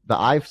nothing that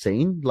I've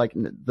seen like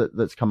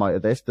that's come out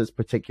of this that's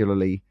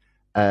particularly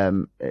I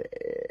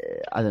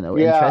don't know,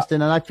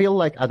 interesting. And I feel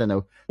like, I don't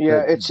know,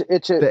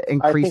 the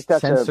increased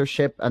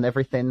censorship and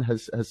everything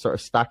has sort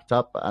of stacked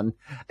up, and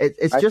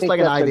it's just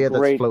like an idea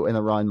that's floating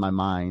around my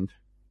mind.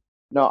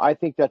 No, I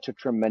think that's a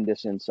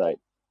tremendous insight.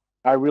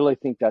 I really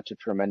think that's a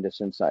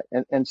tremendous insight.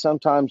 And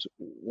sometimes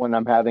when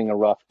I'm having a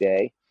rough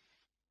day,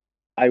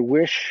 I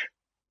wish,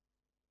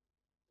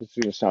 this is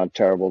going to sound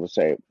terrible to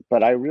say,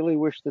 but I really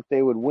wish that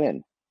they would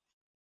win.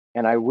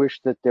 And I wish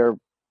that their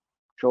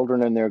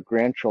children and their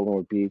grandchildren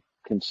would be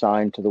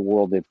consigned to the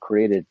world they've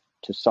created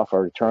to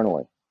suffer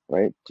eternally,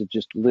 right? To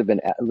just live in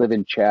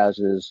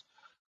chazes,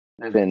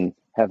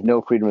 have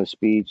no freedom of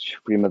speech,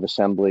 freedom of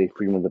assembly,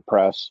 freedom of the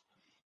press.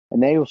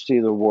 And they will see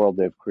the world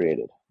they've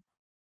created.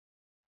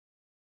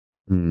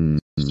 The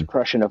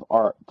suppression of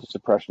art, the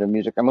suppression of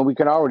music. I mean, we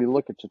can already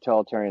look at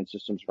totalitarian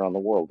systems around the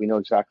world. We know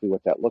exactly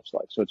what that looks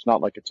like. So it's not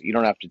like you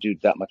don't have to do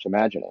that much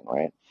imagining,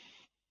 right?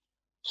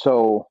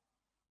 So,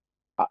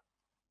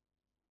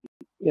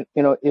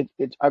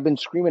 I've been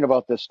screaming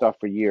about this stuff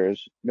for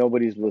years.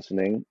 Nobody's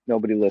listening.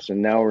 Nobody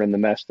listened. Now we're in the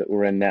mess that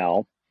we're in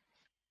now.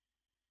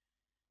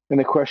 And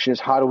the question is,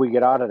 how do we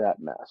get out of that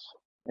mess?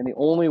 And the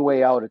only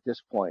way out at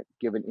this point,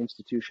 given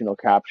institutional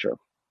capture,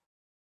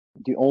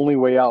 the only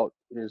way out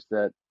is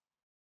that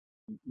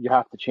you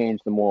have to change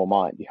the moral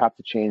mind. You have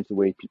to change the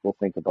way people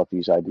think about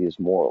these ideas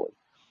morally.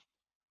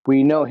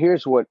 We know,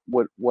 here's what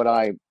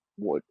I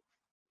would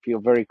feel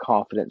very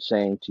confident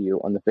saying to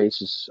you on the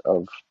basis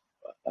of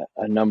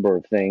a number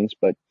of things,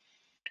 but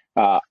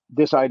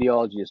This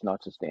ideology is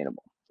not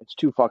sustainable. It's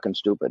too fucking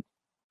stupid.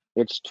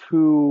 It's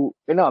too,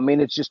 I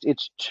mean,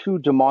 it's too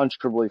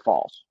demonstrably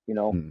false.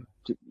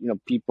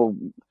 People,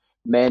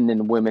 men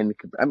and women.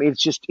 I mean,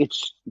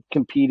 it's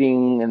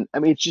competing, and I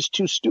mean, it's just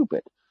too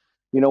stupid.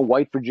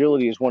 White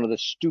fragility is one of the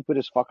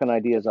stupidest fucking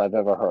ideas I've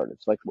ever heard.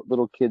 It's like what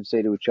little kids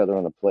say to each other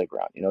on the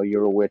playground.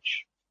 You're a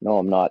witch. No,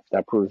 I'm not.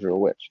 That proves you're a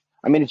witch.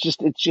 I mean, it's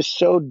just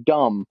so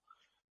dumb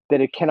that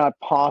it cannot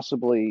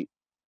possibly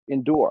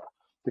endure.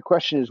 The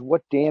question is,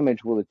 what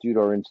damage will it do to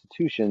our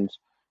institutions,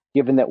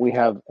 given that we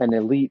have an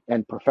elite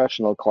and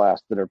professional class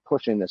that are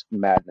pushing this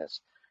madness,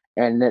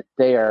 and that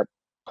they are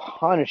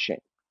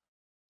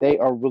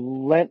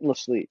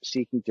relentlessly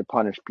seeking to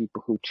punish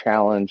people who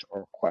challenge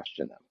or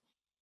question them.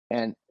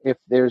 And if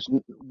there's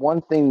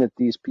one thing that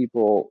these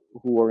people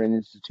who are in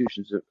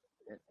institutions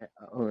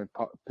or in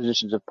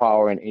positions of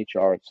power in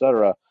HR,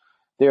 etc.,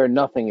 they are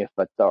nothing if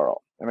but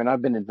thorough. I mean,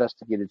 I've been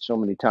investigated so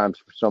many times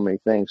for so many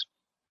things,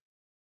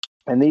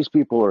 and these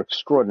people are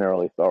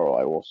extraordinarily thorough,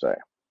 I will say.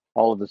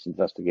 All of this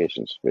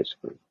investigation is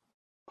basically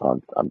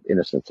on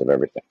innocence of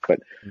everything.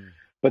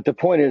 But the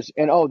point is,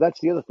 and that's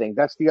the other thing.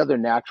 That's the other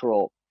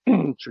natural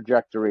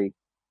trajectory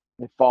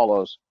it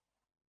follows,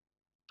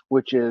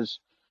 which is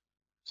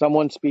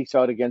someone speaks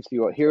out against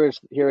here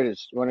it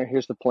is.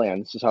 Here's the plan.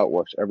 This is how it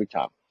works every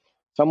time.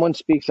 Someone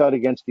speaks out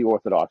against the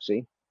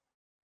orthodoxy.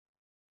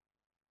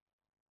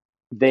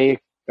 They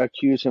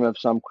accuse him of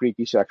some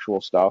creepy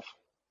sexual stuff.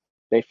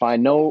 They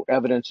find no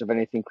evidence of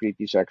anything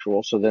creepy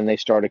sexual, so then they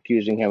start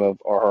accusing him of,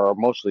 or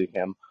mostly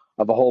him,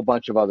 of a whole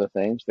bunch of other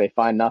things. They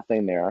find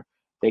nothing there.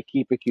 They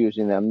keep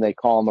accusing them. They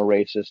call him a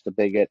racist, a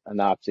bigot, a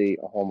Nazi,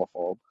 a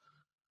homophobe.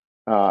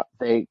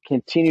 They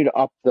continue to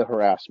up the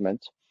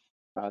harassment.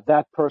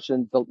 That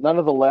person, none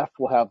of the left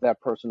will have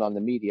that person on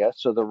the media,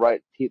 so the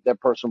right,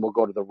 that person will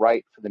go to the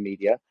right for the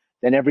media.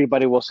 Then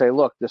everybody will say,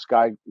 look, this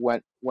guy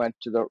went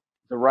to the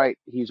right.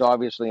 He's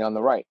obviously on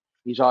the right.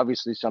 He's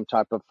obviously some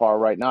type of far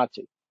right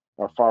Nazi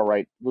or far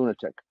right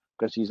lunatic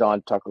because he's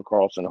on Tucker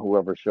Carlson or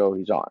whoever show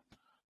he's on.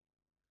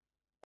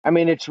 I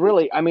mean, that's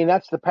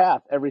the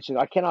path every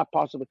single. I cannot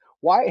possibly.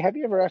 Why have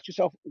you ever asked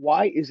yourself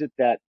why is it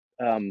that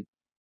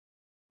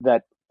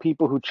that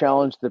people who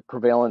challenge the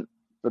prevalent,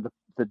 the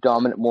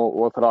dominant moral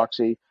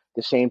orthodoxy,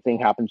 the same thing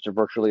happens to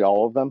virtually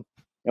all of them?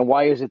 And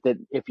why is it that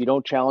if you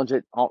don't challenge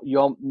it, not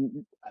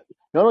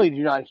only do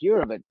you not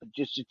hear of it, but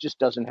it just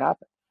doesn't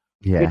happen?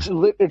 Yeah,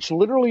 it's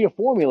literally a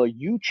formula.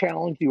 You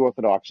challenge the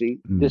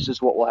orthodoxy, this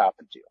is what will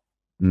happen to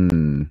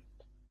you.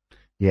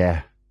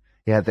 Yeah.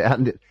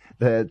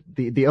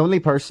 The only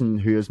person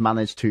who has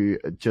managed to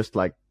just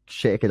like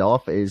shake it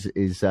off is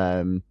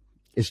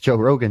Joe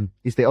Rogan.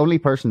 He's the only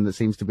person that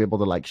seems to be able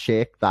to like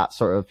shake that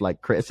sort of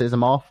like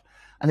criticism off.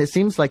 And it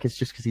seems like it's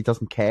just because he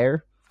doesn't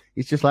care.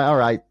 He's just like, all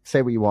right,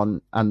 say what you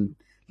want. And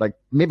like,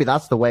 maybe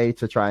that's the way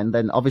to try. And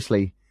then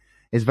obviously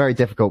it's very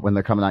difficult when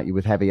they're coming at you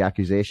with heavy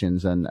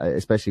accusations. And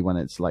especially when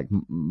it's like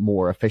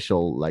more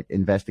official, like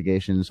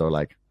investigations or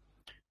like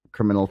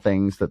criminal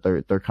things that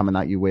they're coming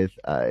at you with.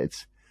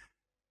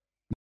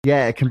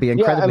 It can be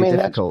incredibly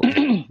difficult.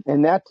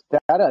 And that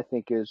I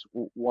think is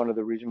one of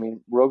the reasons. I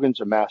mean,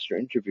 Rogan's a master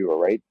interviewer,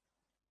 right?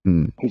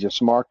 He's a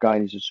smart guy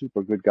and he's a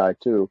super good guy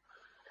too.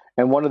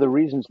 And one of the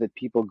reasons that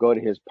people go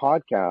to his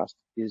podcast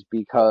is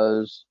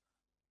because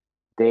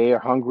they are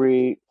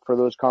hungry for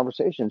those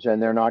conversations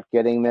and they're not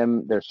getting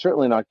them. They're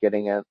certainly not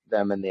getting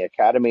them in the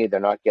academy. They're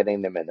not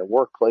getting them in the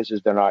workplaces.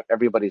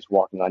 Everybody's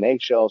walking on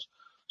eggshells.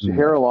 So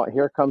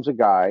here comes a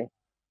guy,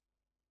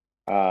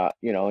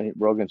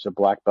 Rogan's a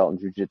black belt in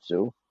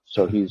jiu-jitsu.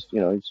 So he's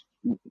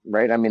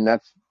right. I mean,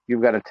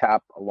 you've got to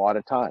tap a lot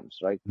of times,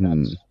 right?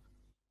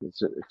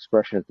 It's an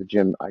expression at the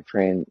gym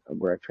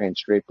where I train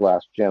Straight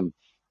Blast Gym.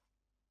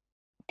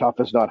 Tough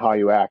is not how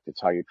you act,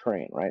 it's how you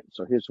train, right?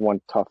 So here's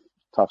one tough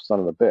son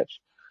of a bitch.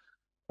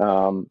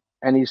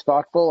 And he's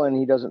thoughtful and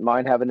he doesn't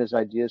mind having his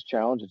ideas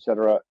challenged,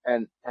 etc.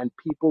 And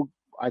people,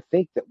 I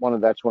think that's one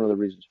of the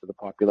reasons for the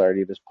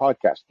popularity of his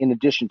podcast, in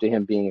addition to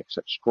him being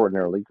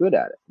extraordinarily good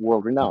at it,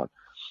 world renowned.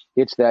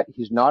 It's that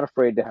he's not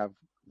afraid to have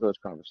those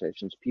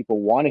conversations. People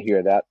want to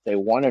hear that. They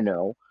want to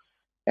know.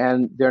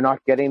 And they're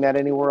not getting that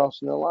anywhere else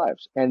in their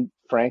lives. And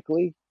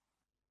frankly,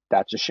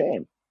 that's a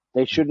shame.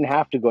 They shouldn't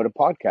have to go to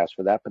podcasts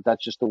for that, but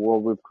that's just the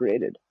world we've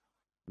created.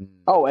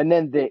 Oh, and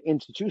then the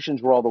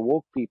institutions where all the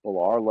woke people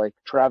are, like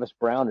Travis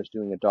Brown is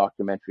doing a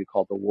documentary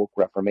called The Woke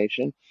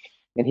Reformation.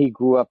 And he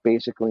grew up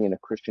basically in a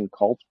Christian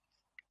cult.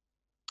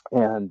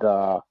 And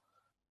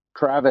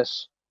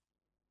Travis,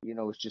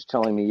 was just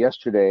telling me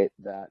yesterday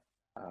that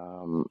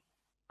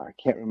I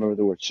can't remember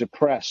the word,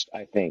 suppressed,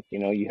 I think.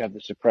 You have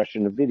the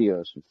suppression of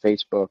videos on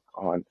Facebook,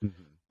 on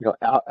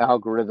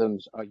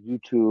algorithms,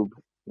 YouTube,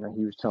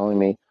 he was telling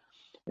me.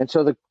 And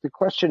so the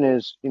question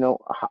is,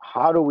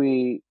 how do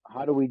we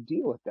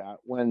deal with that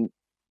when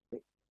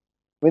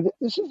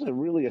this is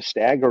really a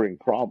staggering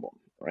problem,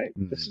 right?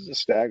 This is a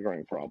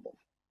staggering problem.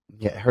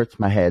 Yeah, it hurts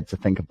my head to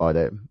think about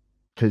it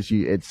because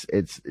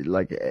it's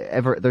like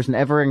there's an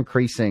ever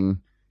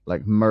increasing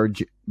like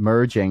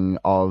merging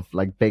of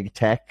like big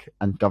tech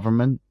and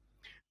government,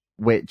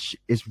 which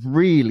is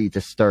really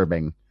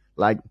disturbing.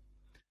 Like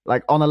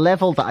on a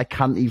level that I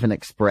can't even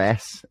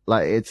express.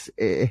 Like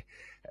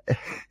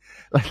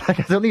like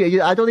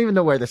I don't even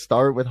know where to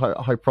start with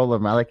how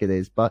problematic it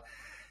is. But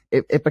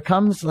it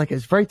becomes like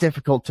it's very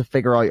difficult to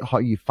figure out how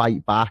you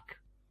fight back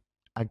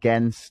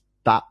against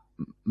that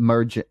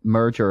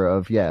merger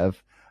of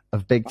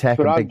big tech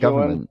and big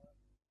government.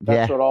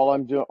 That's what all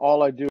I'm doing.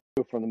 All I do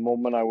from the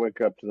moment I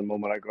wake up to the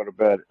moment I go to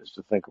bed is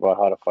to think about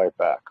how to fight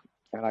back.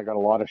 And I got a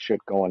lot of shit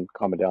coming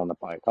down the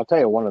pike. I'll tell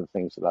you one of the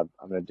things that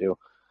I'm going to do.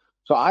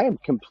 So I am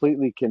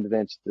completely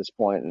convinced at this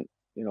point, and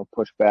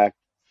push back.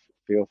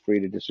 Feel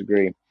free to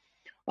disagree.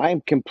 I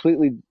am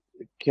completely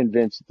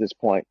convinced at this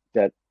point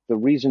that the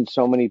reason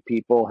so many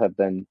people have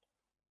been,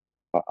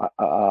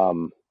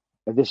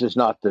 this is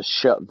not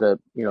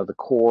the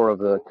core of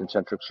the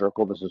concentric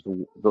circle. This is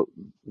the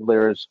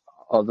layers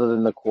other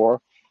than the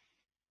core.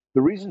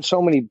 The reason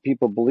so many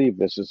people believe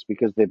this is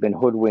because they've been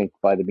hoodwinked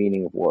by the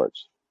meaning of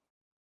words.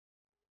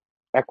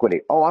 Equity.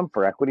 Oh, I'm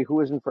for equity.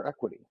 Who isn't for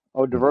equity?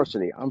 Oh,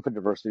 diversity. I'm for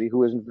diversity.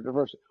 Who isn't for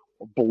diversity?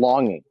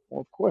 Belonging.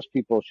 Well, of course,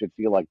 people should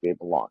feel like they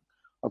belong.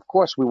 Of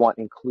course, we want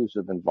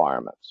inclusive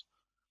environments.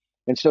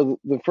 And so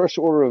the first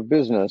order of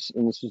business,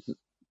 and this is,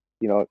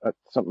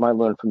 something I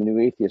learned from the New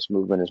Atheist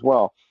movement as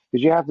well,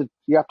 is you have to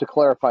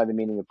clarify the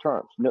meaning of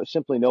terms. No,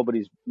 simply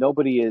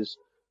nobody is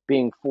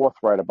being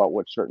forthright about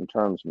what certain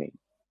terms mean.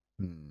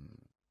 And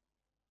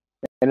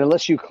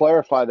unless you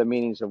clarify the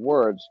meanings of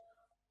words,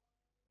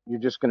 you're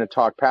just going to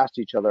talk past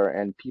each other,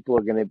 and people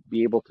are going to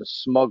be able to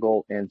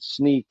smuggle and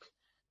sneak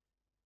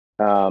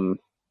in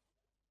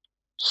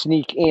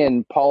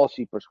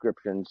policy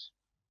prescriptions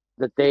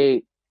that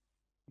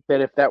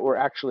if that were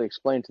actually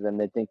explained to them,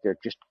 they'd think they're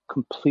just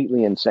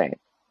completely insane.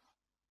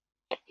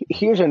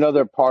 Here's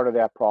another part of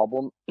that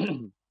problem.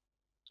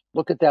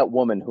 Look at that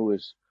woman who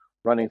is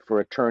running for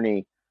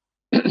attorney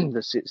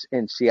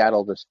in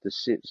Seattle,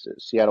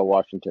 Seattle,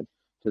 Washington,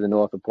 to the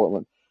north of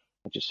Portland.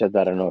 I just said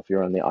that. I don't know if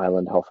you're on the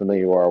island, how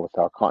familiar you are with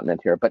our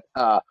continent here, but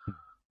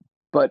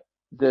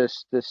the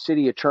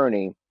city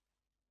attorney,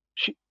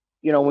 she,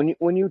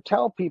 when you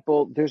tell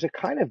people, there's a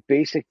kind of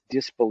basic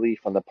disbelief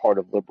on the part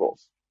of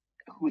liberals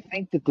who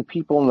think that the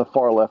people on the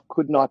far left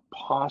could not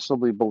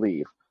possibly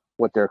believe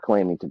what they're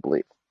claiming to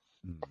believe.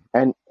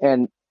 And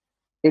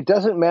it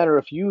doesn't matter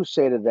if you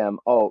say to them,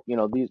 oh,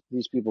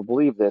 these people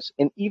believe this.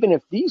 And even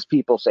if these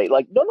people say,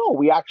 like, no,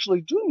 we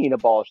actually do mean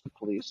abolish the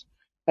police,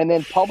 and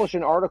then publish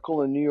an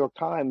article in New York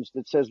Times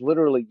that says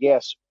literally,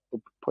 yes,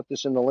 we'll put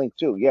this in the link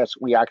too. Yes,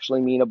 we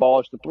actually mean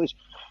abolish the police.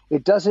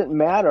 It doesn't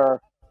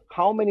matter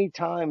how many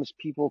times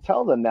people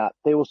tell them that,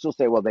 they will still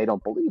say, well, they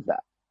don't believe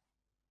that.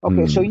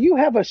 Okay, so you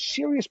have a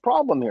serious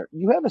problem here.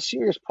 You have a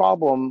serious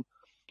problem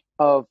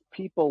of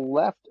people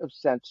left of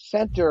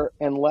center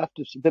and left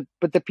of,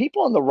 but the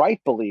people on the right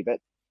believe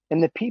it,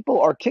 and the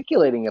people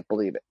articulating it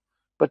believe it.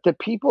 But the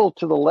people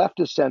to the left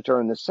of center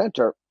and the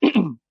center,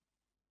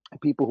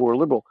 people who are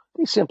liberal,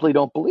 they simply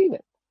don't believe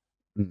it.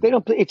 They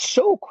don't. It's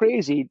so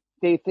crazy.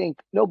 They think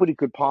nobody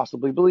could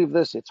possibly believe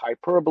this. It's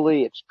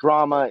hyperbole. It's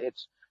drama.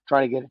 It's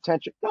trying to get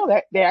attention. No,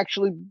 they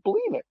actually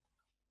believe it.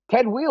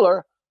 Ted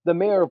Wheeler, the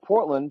mayor of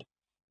Portland,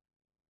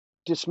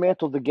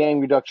 dismantled the gang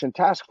reduction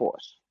task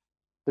force.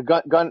 The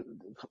guns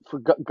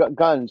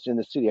in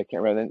the city, I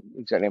can't remember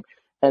the exact name,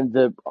 and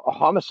the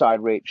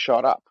homicide rate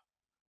shot up.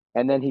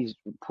 And then he's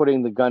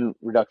putting the gun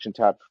reduction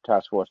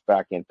task force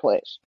back in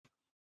place.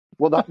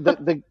 Well,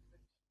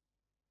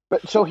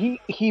 but so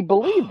he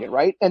believed it,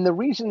 right? And the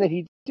reason that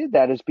he did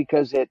that is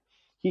because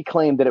he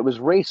claimed that it was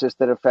racist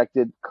that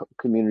affected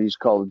communities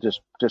of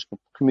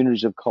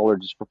color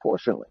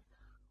disproportionately.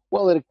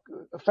 Well, it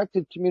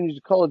affected communities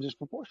of color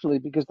disproportionately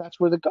because that's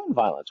where the gun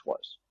violence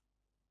was.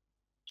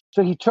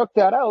 So he took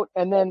that out,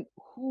 and then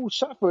who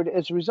suffered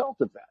as a result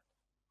of that?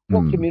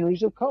 Well,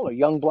 communities of color,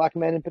 young black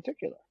men in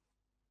particular.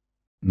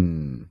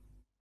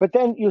 But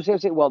then you say,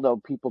 well, no,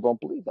 people don't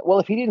believe that. Well,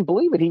 if he didn't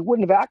believe it, he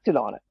wouldn't have acted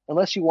on it,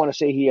 unless you want to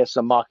say he has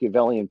some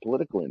Machiavellian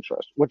political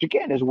interest, which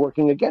again is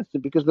working against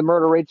it because the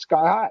murder rate's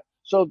sky high.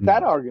 So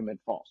that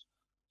argument falls.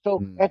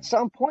 So at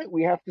some point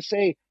we have to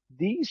say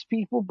these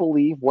people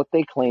believe what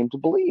they claim to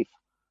believe.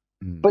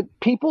 But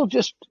people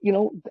just,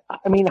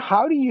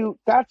 how do you,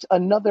 that's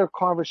another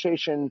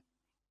conversation.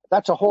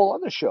 That's a whole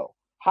other show.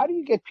 How do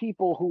you get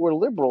people who are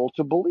liberal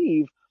to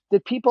believe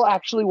that people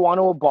actually want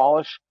to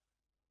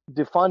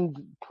defund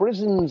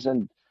prisons?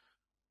 And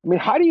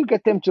how do you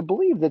get them to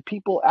believe that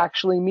people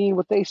actually mean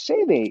what they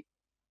say?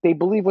 They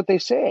believe what they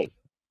say.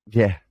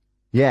 Yeah.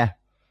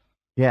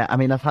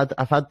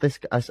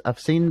 I've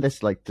seen this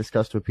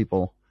discussed with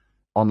people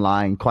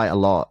online quite a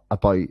lot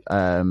about,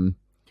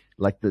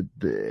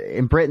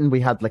 in Britain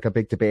we had a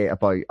big debate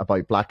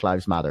about Black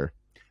Lives Matter,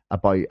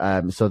 about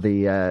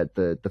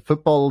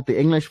the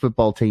English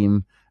football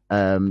team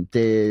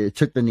they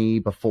took the knee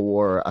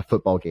before a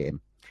football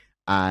game,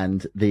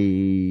 and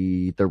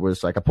there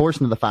was a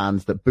portion of the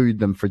fans that booed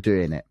them for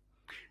doing it,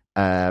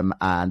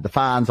 and the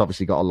fans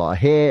obviously got a lot of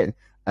hate.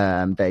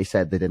 They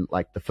said they didn't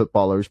like the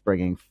footballers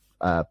bringing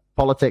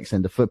politics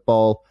into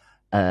football.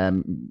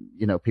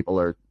 People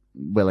are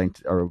willing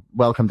to, or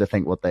welcome to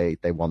think what they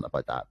want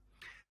about that.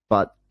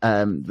 But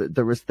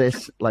there was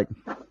this like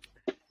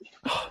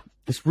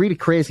this really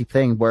crazy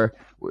thing where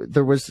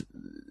there was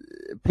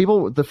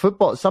people,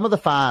 some of the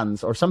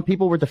fans or some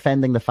people were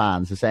defending the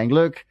fans and saying,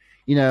 look,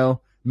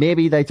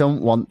 maybe they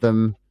don't want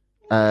them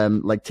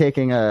like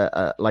taking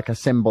a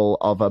symbol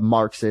of a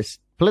Marxist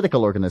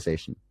political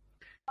organization.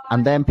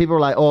 And then people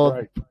were like, oh,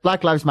 right.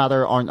 Black Lives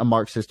Matter aren't a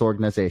Marxist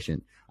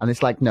organization. And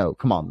it's like, no,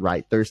 come on,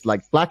 right? There's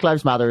like Black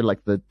Lives Matter,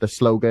 like the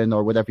slogan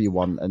or whatever you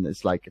want. And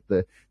it's like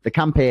the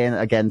campaign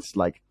against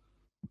like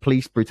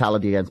police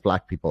brutality against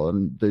black people.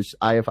 And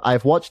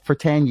I've watched for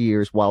 10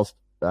 years whilst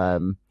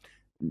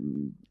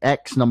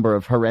X number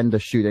of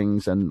horrendous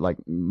shootings and like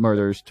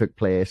murders took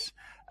place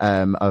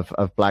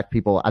of black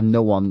people, and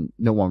no one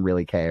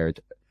really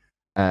cared.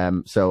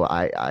 So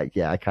I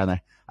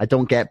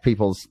don't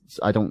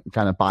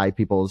kind of buy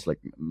people's like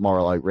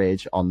moral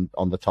outrage on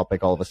the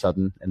topic all of a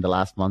sudden in the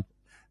last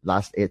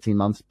 18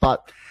 months.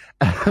 But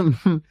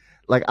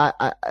like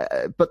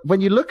but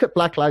when you look at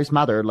Black Lives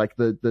Matter, like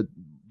the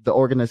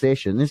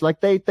organization, is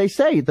like they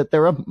say that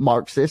they're a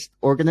Marxist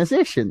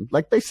organization.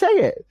 Like they say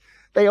it.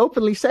 They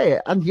openly say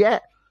it. And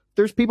yet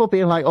there's people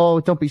being like, oh,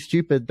 don't be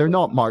stupid. They're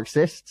not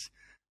Marxists,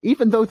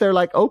 even though they're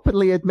like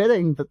openly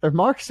admitting that they're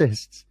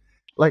Marxists.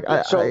 Like,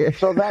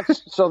 so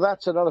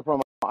that's another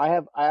problem. I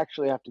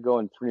actually have to go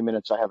in 3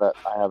 minutes. I have a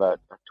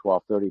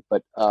 12:30,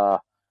 but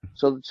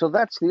so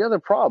that's the other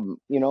problem.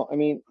 I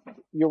mean,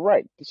 you're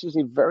right. This is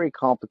a very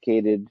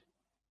complicated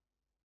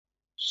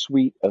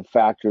suite of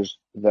factors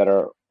that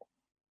are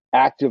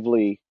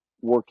actively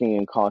working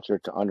in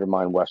concert to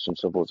undermine Western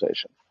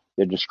civilization.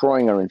 They're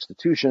destroying our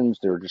institutions.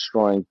 They're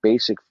destroying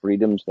basic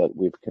freedoms that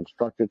we've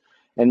constructed.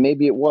 And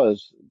maybe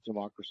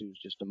democracy was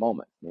just a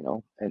moment,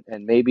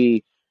 and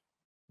maybe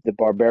the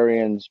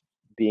barbarians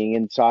being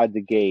inside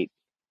the gate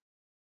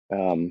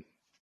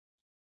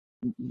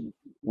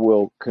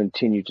will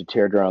continue to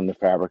tear down the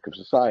fabric of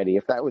society.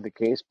 If that were the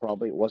case,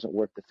 probably it wasn't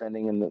worth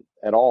defending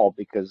at all,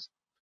 because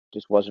it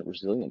just wasn't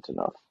resilient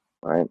enough,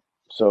 right?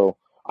 So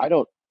I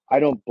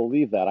don't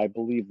believe that. I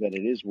believe that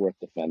it is worth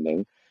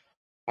defending.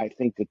 I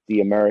think that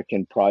the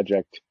American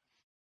project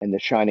and the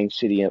shining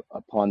city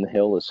upon the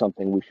hill is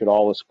something we should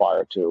all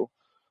aspire to.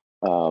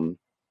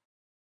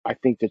 I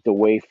think that the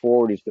way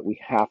forward is that we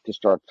have to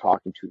start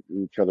talking to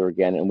each other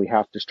again, and we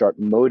have to start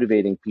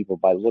motivating people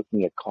by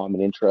looking at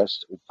common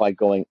interests, by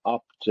going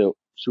up to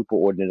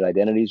superordinate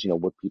identities,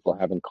 what people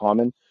have in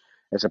common,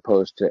 as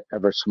opposed to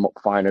ever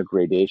finer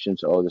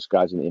gradations. Oh, this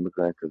guy's an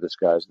immigrant, or this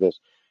guy's this.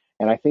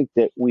 And I think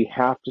that we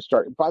have to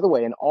start, by the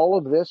way, and all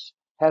of this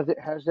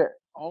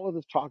all of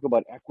this talk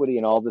about equity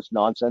and all this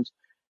nonsense,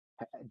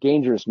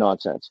 dangerous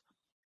nonsense.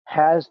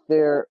 Has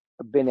there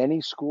been any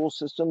school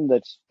system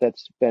that's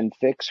been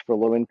fixed for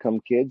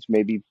low-income kids,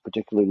 maybe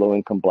particularly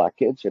low-income black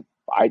kids?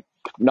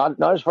 Not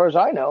as far as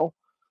I know.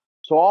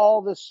 So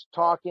all this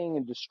talking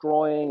and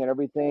destroying and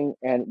everything,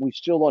 and we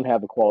still don't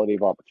have equality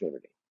of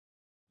opportunity.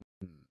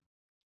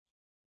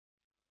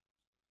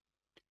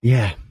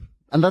 Yeah,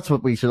 and that's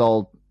what we should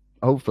all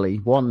hopefully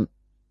want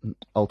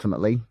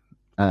ultimately.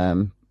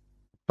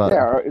 But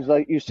yeah, it's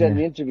like you said in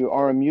the interview,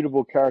 our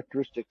immutable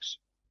characteristics,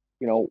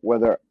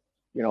 whether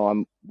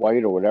I'm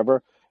white or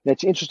whatever. And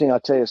it's interesting. I'll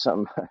tell you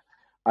something.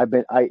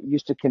 I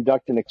used to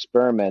conduct an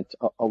experiment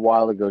a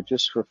while ago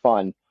just for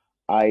fun.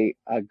 I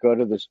go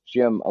to this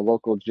gym, a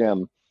local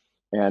gym,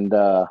 and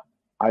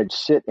I'd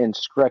sit and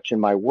stretch in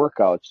my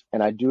workouts,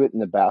 and I do it in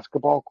the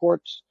basketball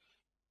courts.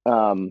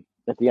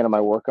 At the end of my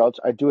workouts,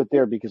 I do it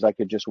there because I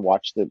could just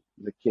watch the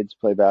kids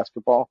play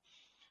basketball.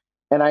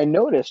 And I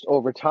noticed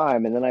over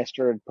time, and then I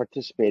started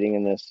participating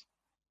in this,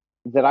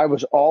 that I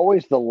was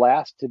always the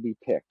last to be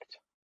picked,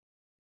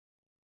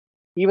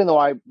 even though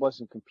I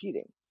wasn't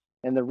competing.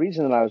 And the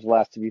reason that I was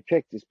last to be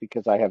picked is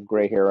because I have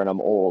gray hair and I'm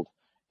old,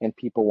 and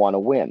people want to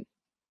win,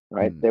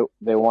 right?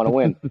 They want to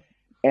win.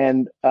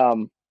 And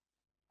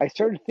I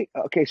started to think,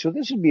 okay, so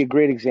this would be a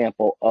great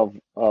example of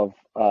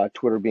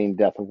Twitter being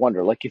death of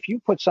wonder. Like if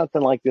you put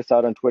something like this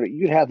out on Twitter,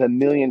 you'd have 1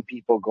 million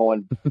people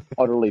going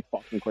utterly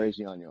fucking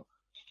crazy on you.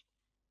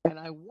 And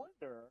I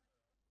wonder,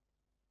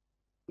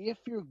 if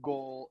your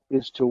goal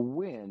is to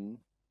win,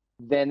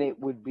 then it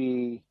would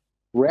be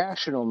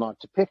rational not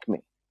to pick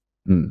me.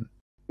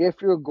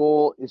 If your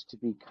goal is to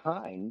be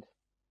kind,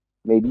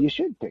 maybe you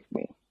should pick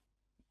me.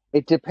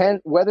 It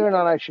depends, whether or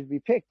not I should be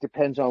picked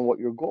depends on what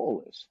your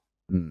goal is.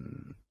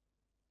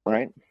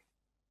 Right?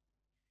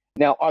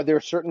 Now, are there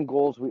certain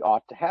goals we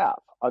ought to have?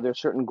 Are there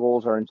certain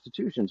goals our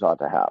institutions ought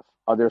to have?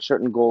 Are there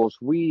certain goals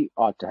we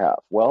ought to have?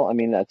 Well, I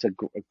mean,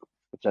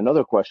 it's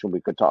another question we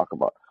could talk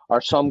about.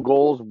 Are some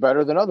goals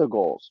better than other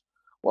goals?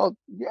 Well,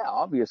 yeah,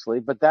 obviously,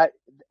 but that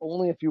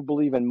only if you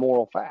believe in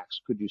moral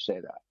facts could you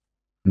say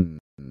that.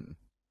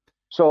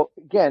 So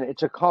again,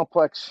 it's a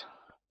complex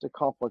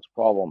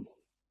problem.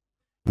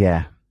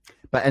 Yeah.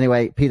 But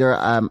anyway, Peter,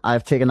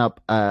 I've taken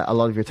up a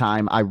lot of your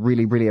time. I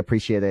really, really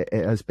appreciate it.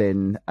 It has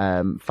been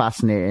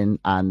fascinating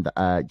and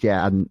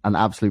an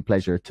absolute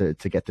pleasure to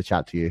get to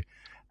chat to you.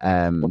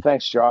 Well,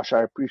 thanks, Josh.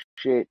 I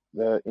appreciate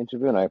the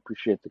interview and I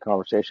appreciate the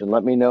conversation.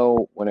 Let me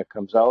know when it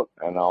comes out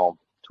and I'll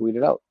tweet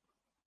it out.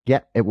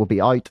 Yeah, it will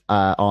be out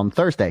on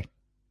Thursday.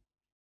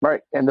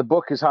 Right. And the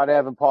book is How to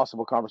Have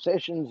Impossible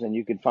Conversations. And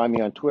you can find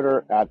me on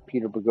Twitter at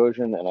Peter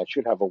Boghossian. And I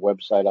should have a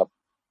website up,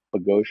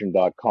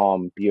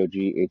 Boghossian.com,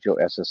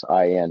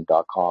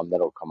 Boghossian.com.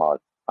 That'll come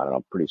out, I don't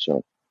know, pretty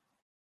soon.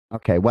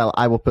 Okay, well,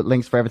 I will put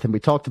links for everything we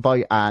talked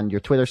about and your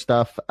Twitter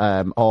stuff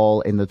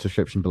all in the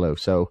description below.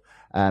 So,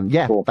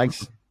 yeah, cool.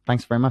 Thanks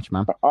very much,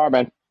 man. All right,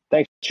 man.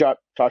 Thanks, Chuck.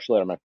 Talk to you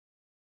later, man.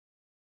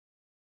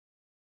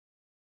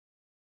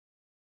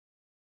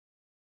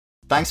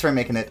 Thanks for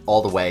making it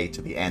all the way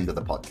to the end of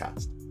the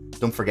podcast.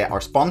 Don't forget our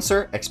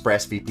sponsor,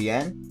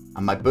 ExpressVPN,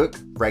 and my book,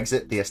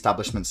 Brexit, The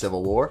Establishment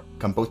Civil War,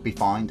 can both be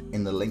found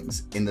in the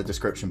links in the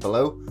description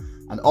below.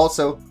 And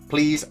also,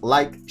 please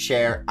like,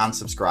 share, and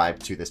subscribe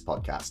to this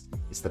podcast.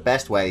 It's the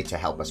best way to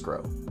help us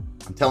grow.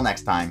 Until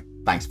next time,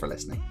 thanks for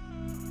listening.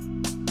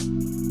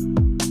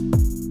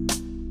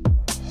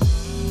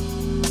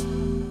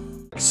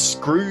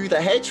 Screw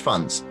the hedge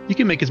funds. You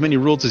can make as many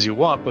rules as you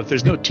want, but if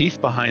there's no teeth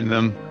behind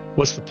them,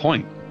 what's the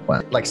point?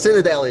 Well, like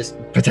Citadel is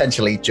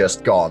potentially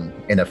just gone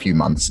in a few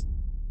months.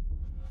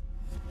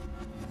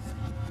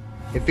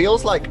 It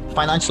feels like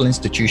financial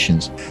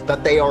institutions,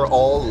 that they are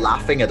all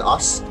laughing at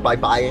us by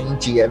buying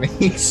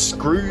GME.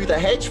 Screw the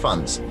hedge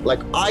funds. Like,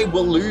 I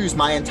will lose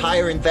my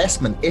entire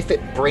investment if it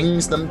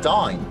brings them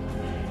down.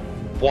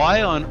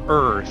 Why on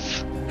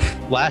earth,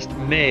 last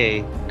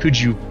May, could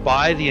you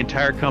buy the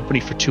entire company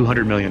for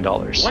 $200 million?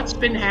 What's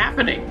been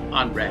happening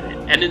on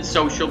Reddit and in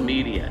social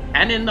media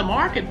and in the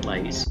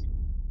marketplace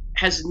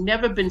has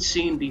never been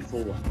seen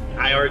before.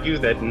 I argue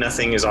that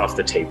nothing is off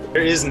the table.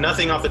 There is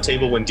nothing off the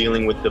table when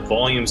dealing with the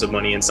volumes of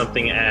money in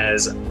something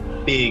as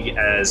big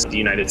as the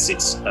United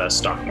States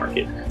stock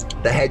market.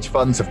 The hedge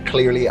funds have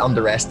clearly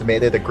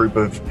underestimated a group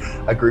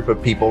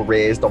of people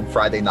raised on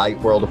Friday night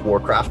World of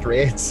Warcraft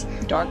raids.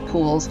 Dark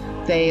pools,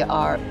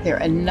 they're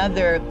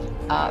another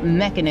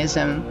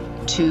mechanism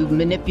to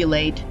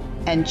manipulate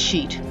and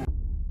cheat.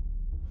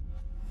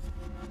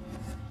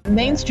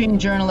 Mainstream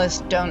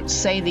journalists don't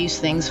say these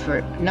things for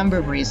a number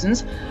of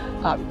reasons.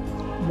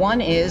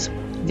 One is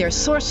their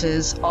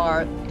sources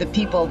are the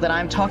people that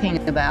I'm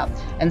talking about,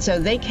 and so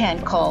they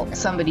can't call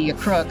somebody a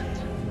crook.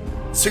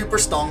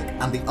 Superstonk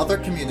and the other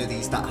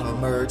communities that have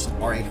emerged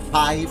are a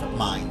hive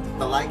mind,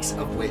 the likes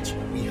of which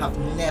we have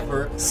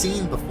never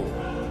seen before.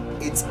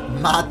 It's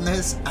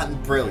madness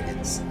and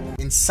brilliance,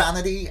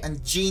 insanity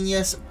and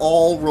genius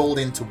all rolled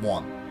into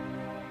one.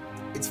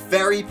 It's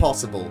very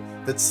possible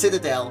that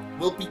Citadel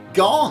will be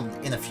gone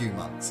in a few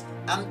months.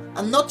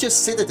 And not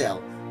just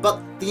Citadel,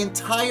 but the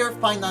entire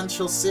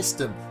financial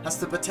system has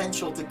the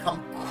potential to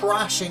come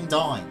crashing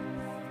down.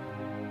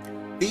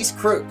 These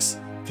crooks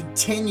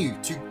continue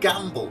to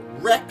gamble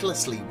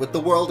recklessly with the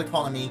world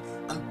economy,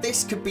 and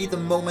this could be the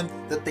moment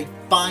that they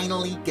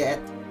finally get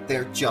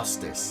their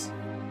justice.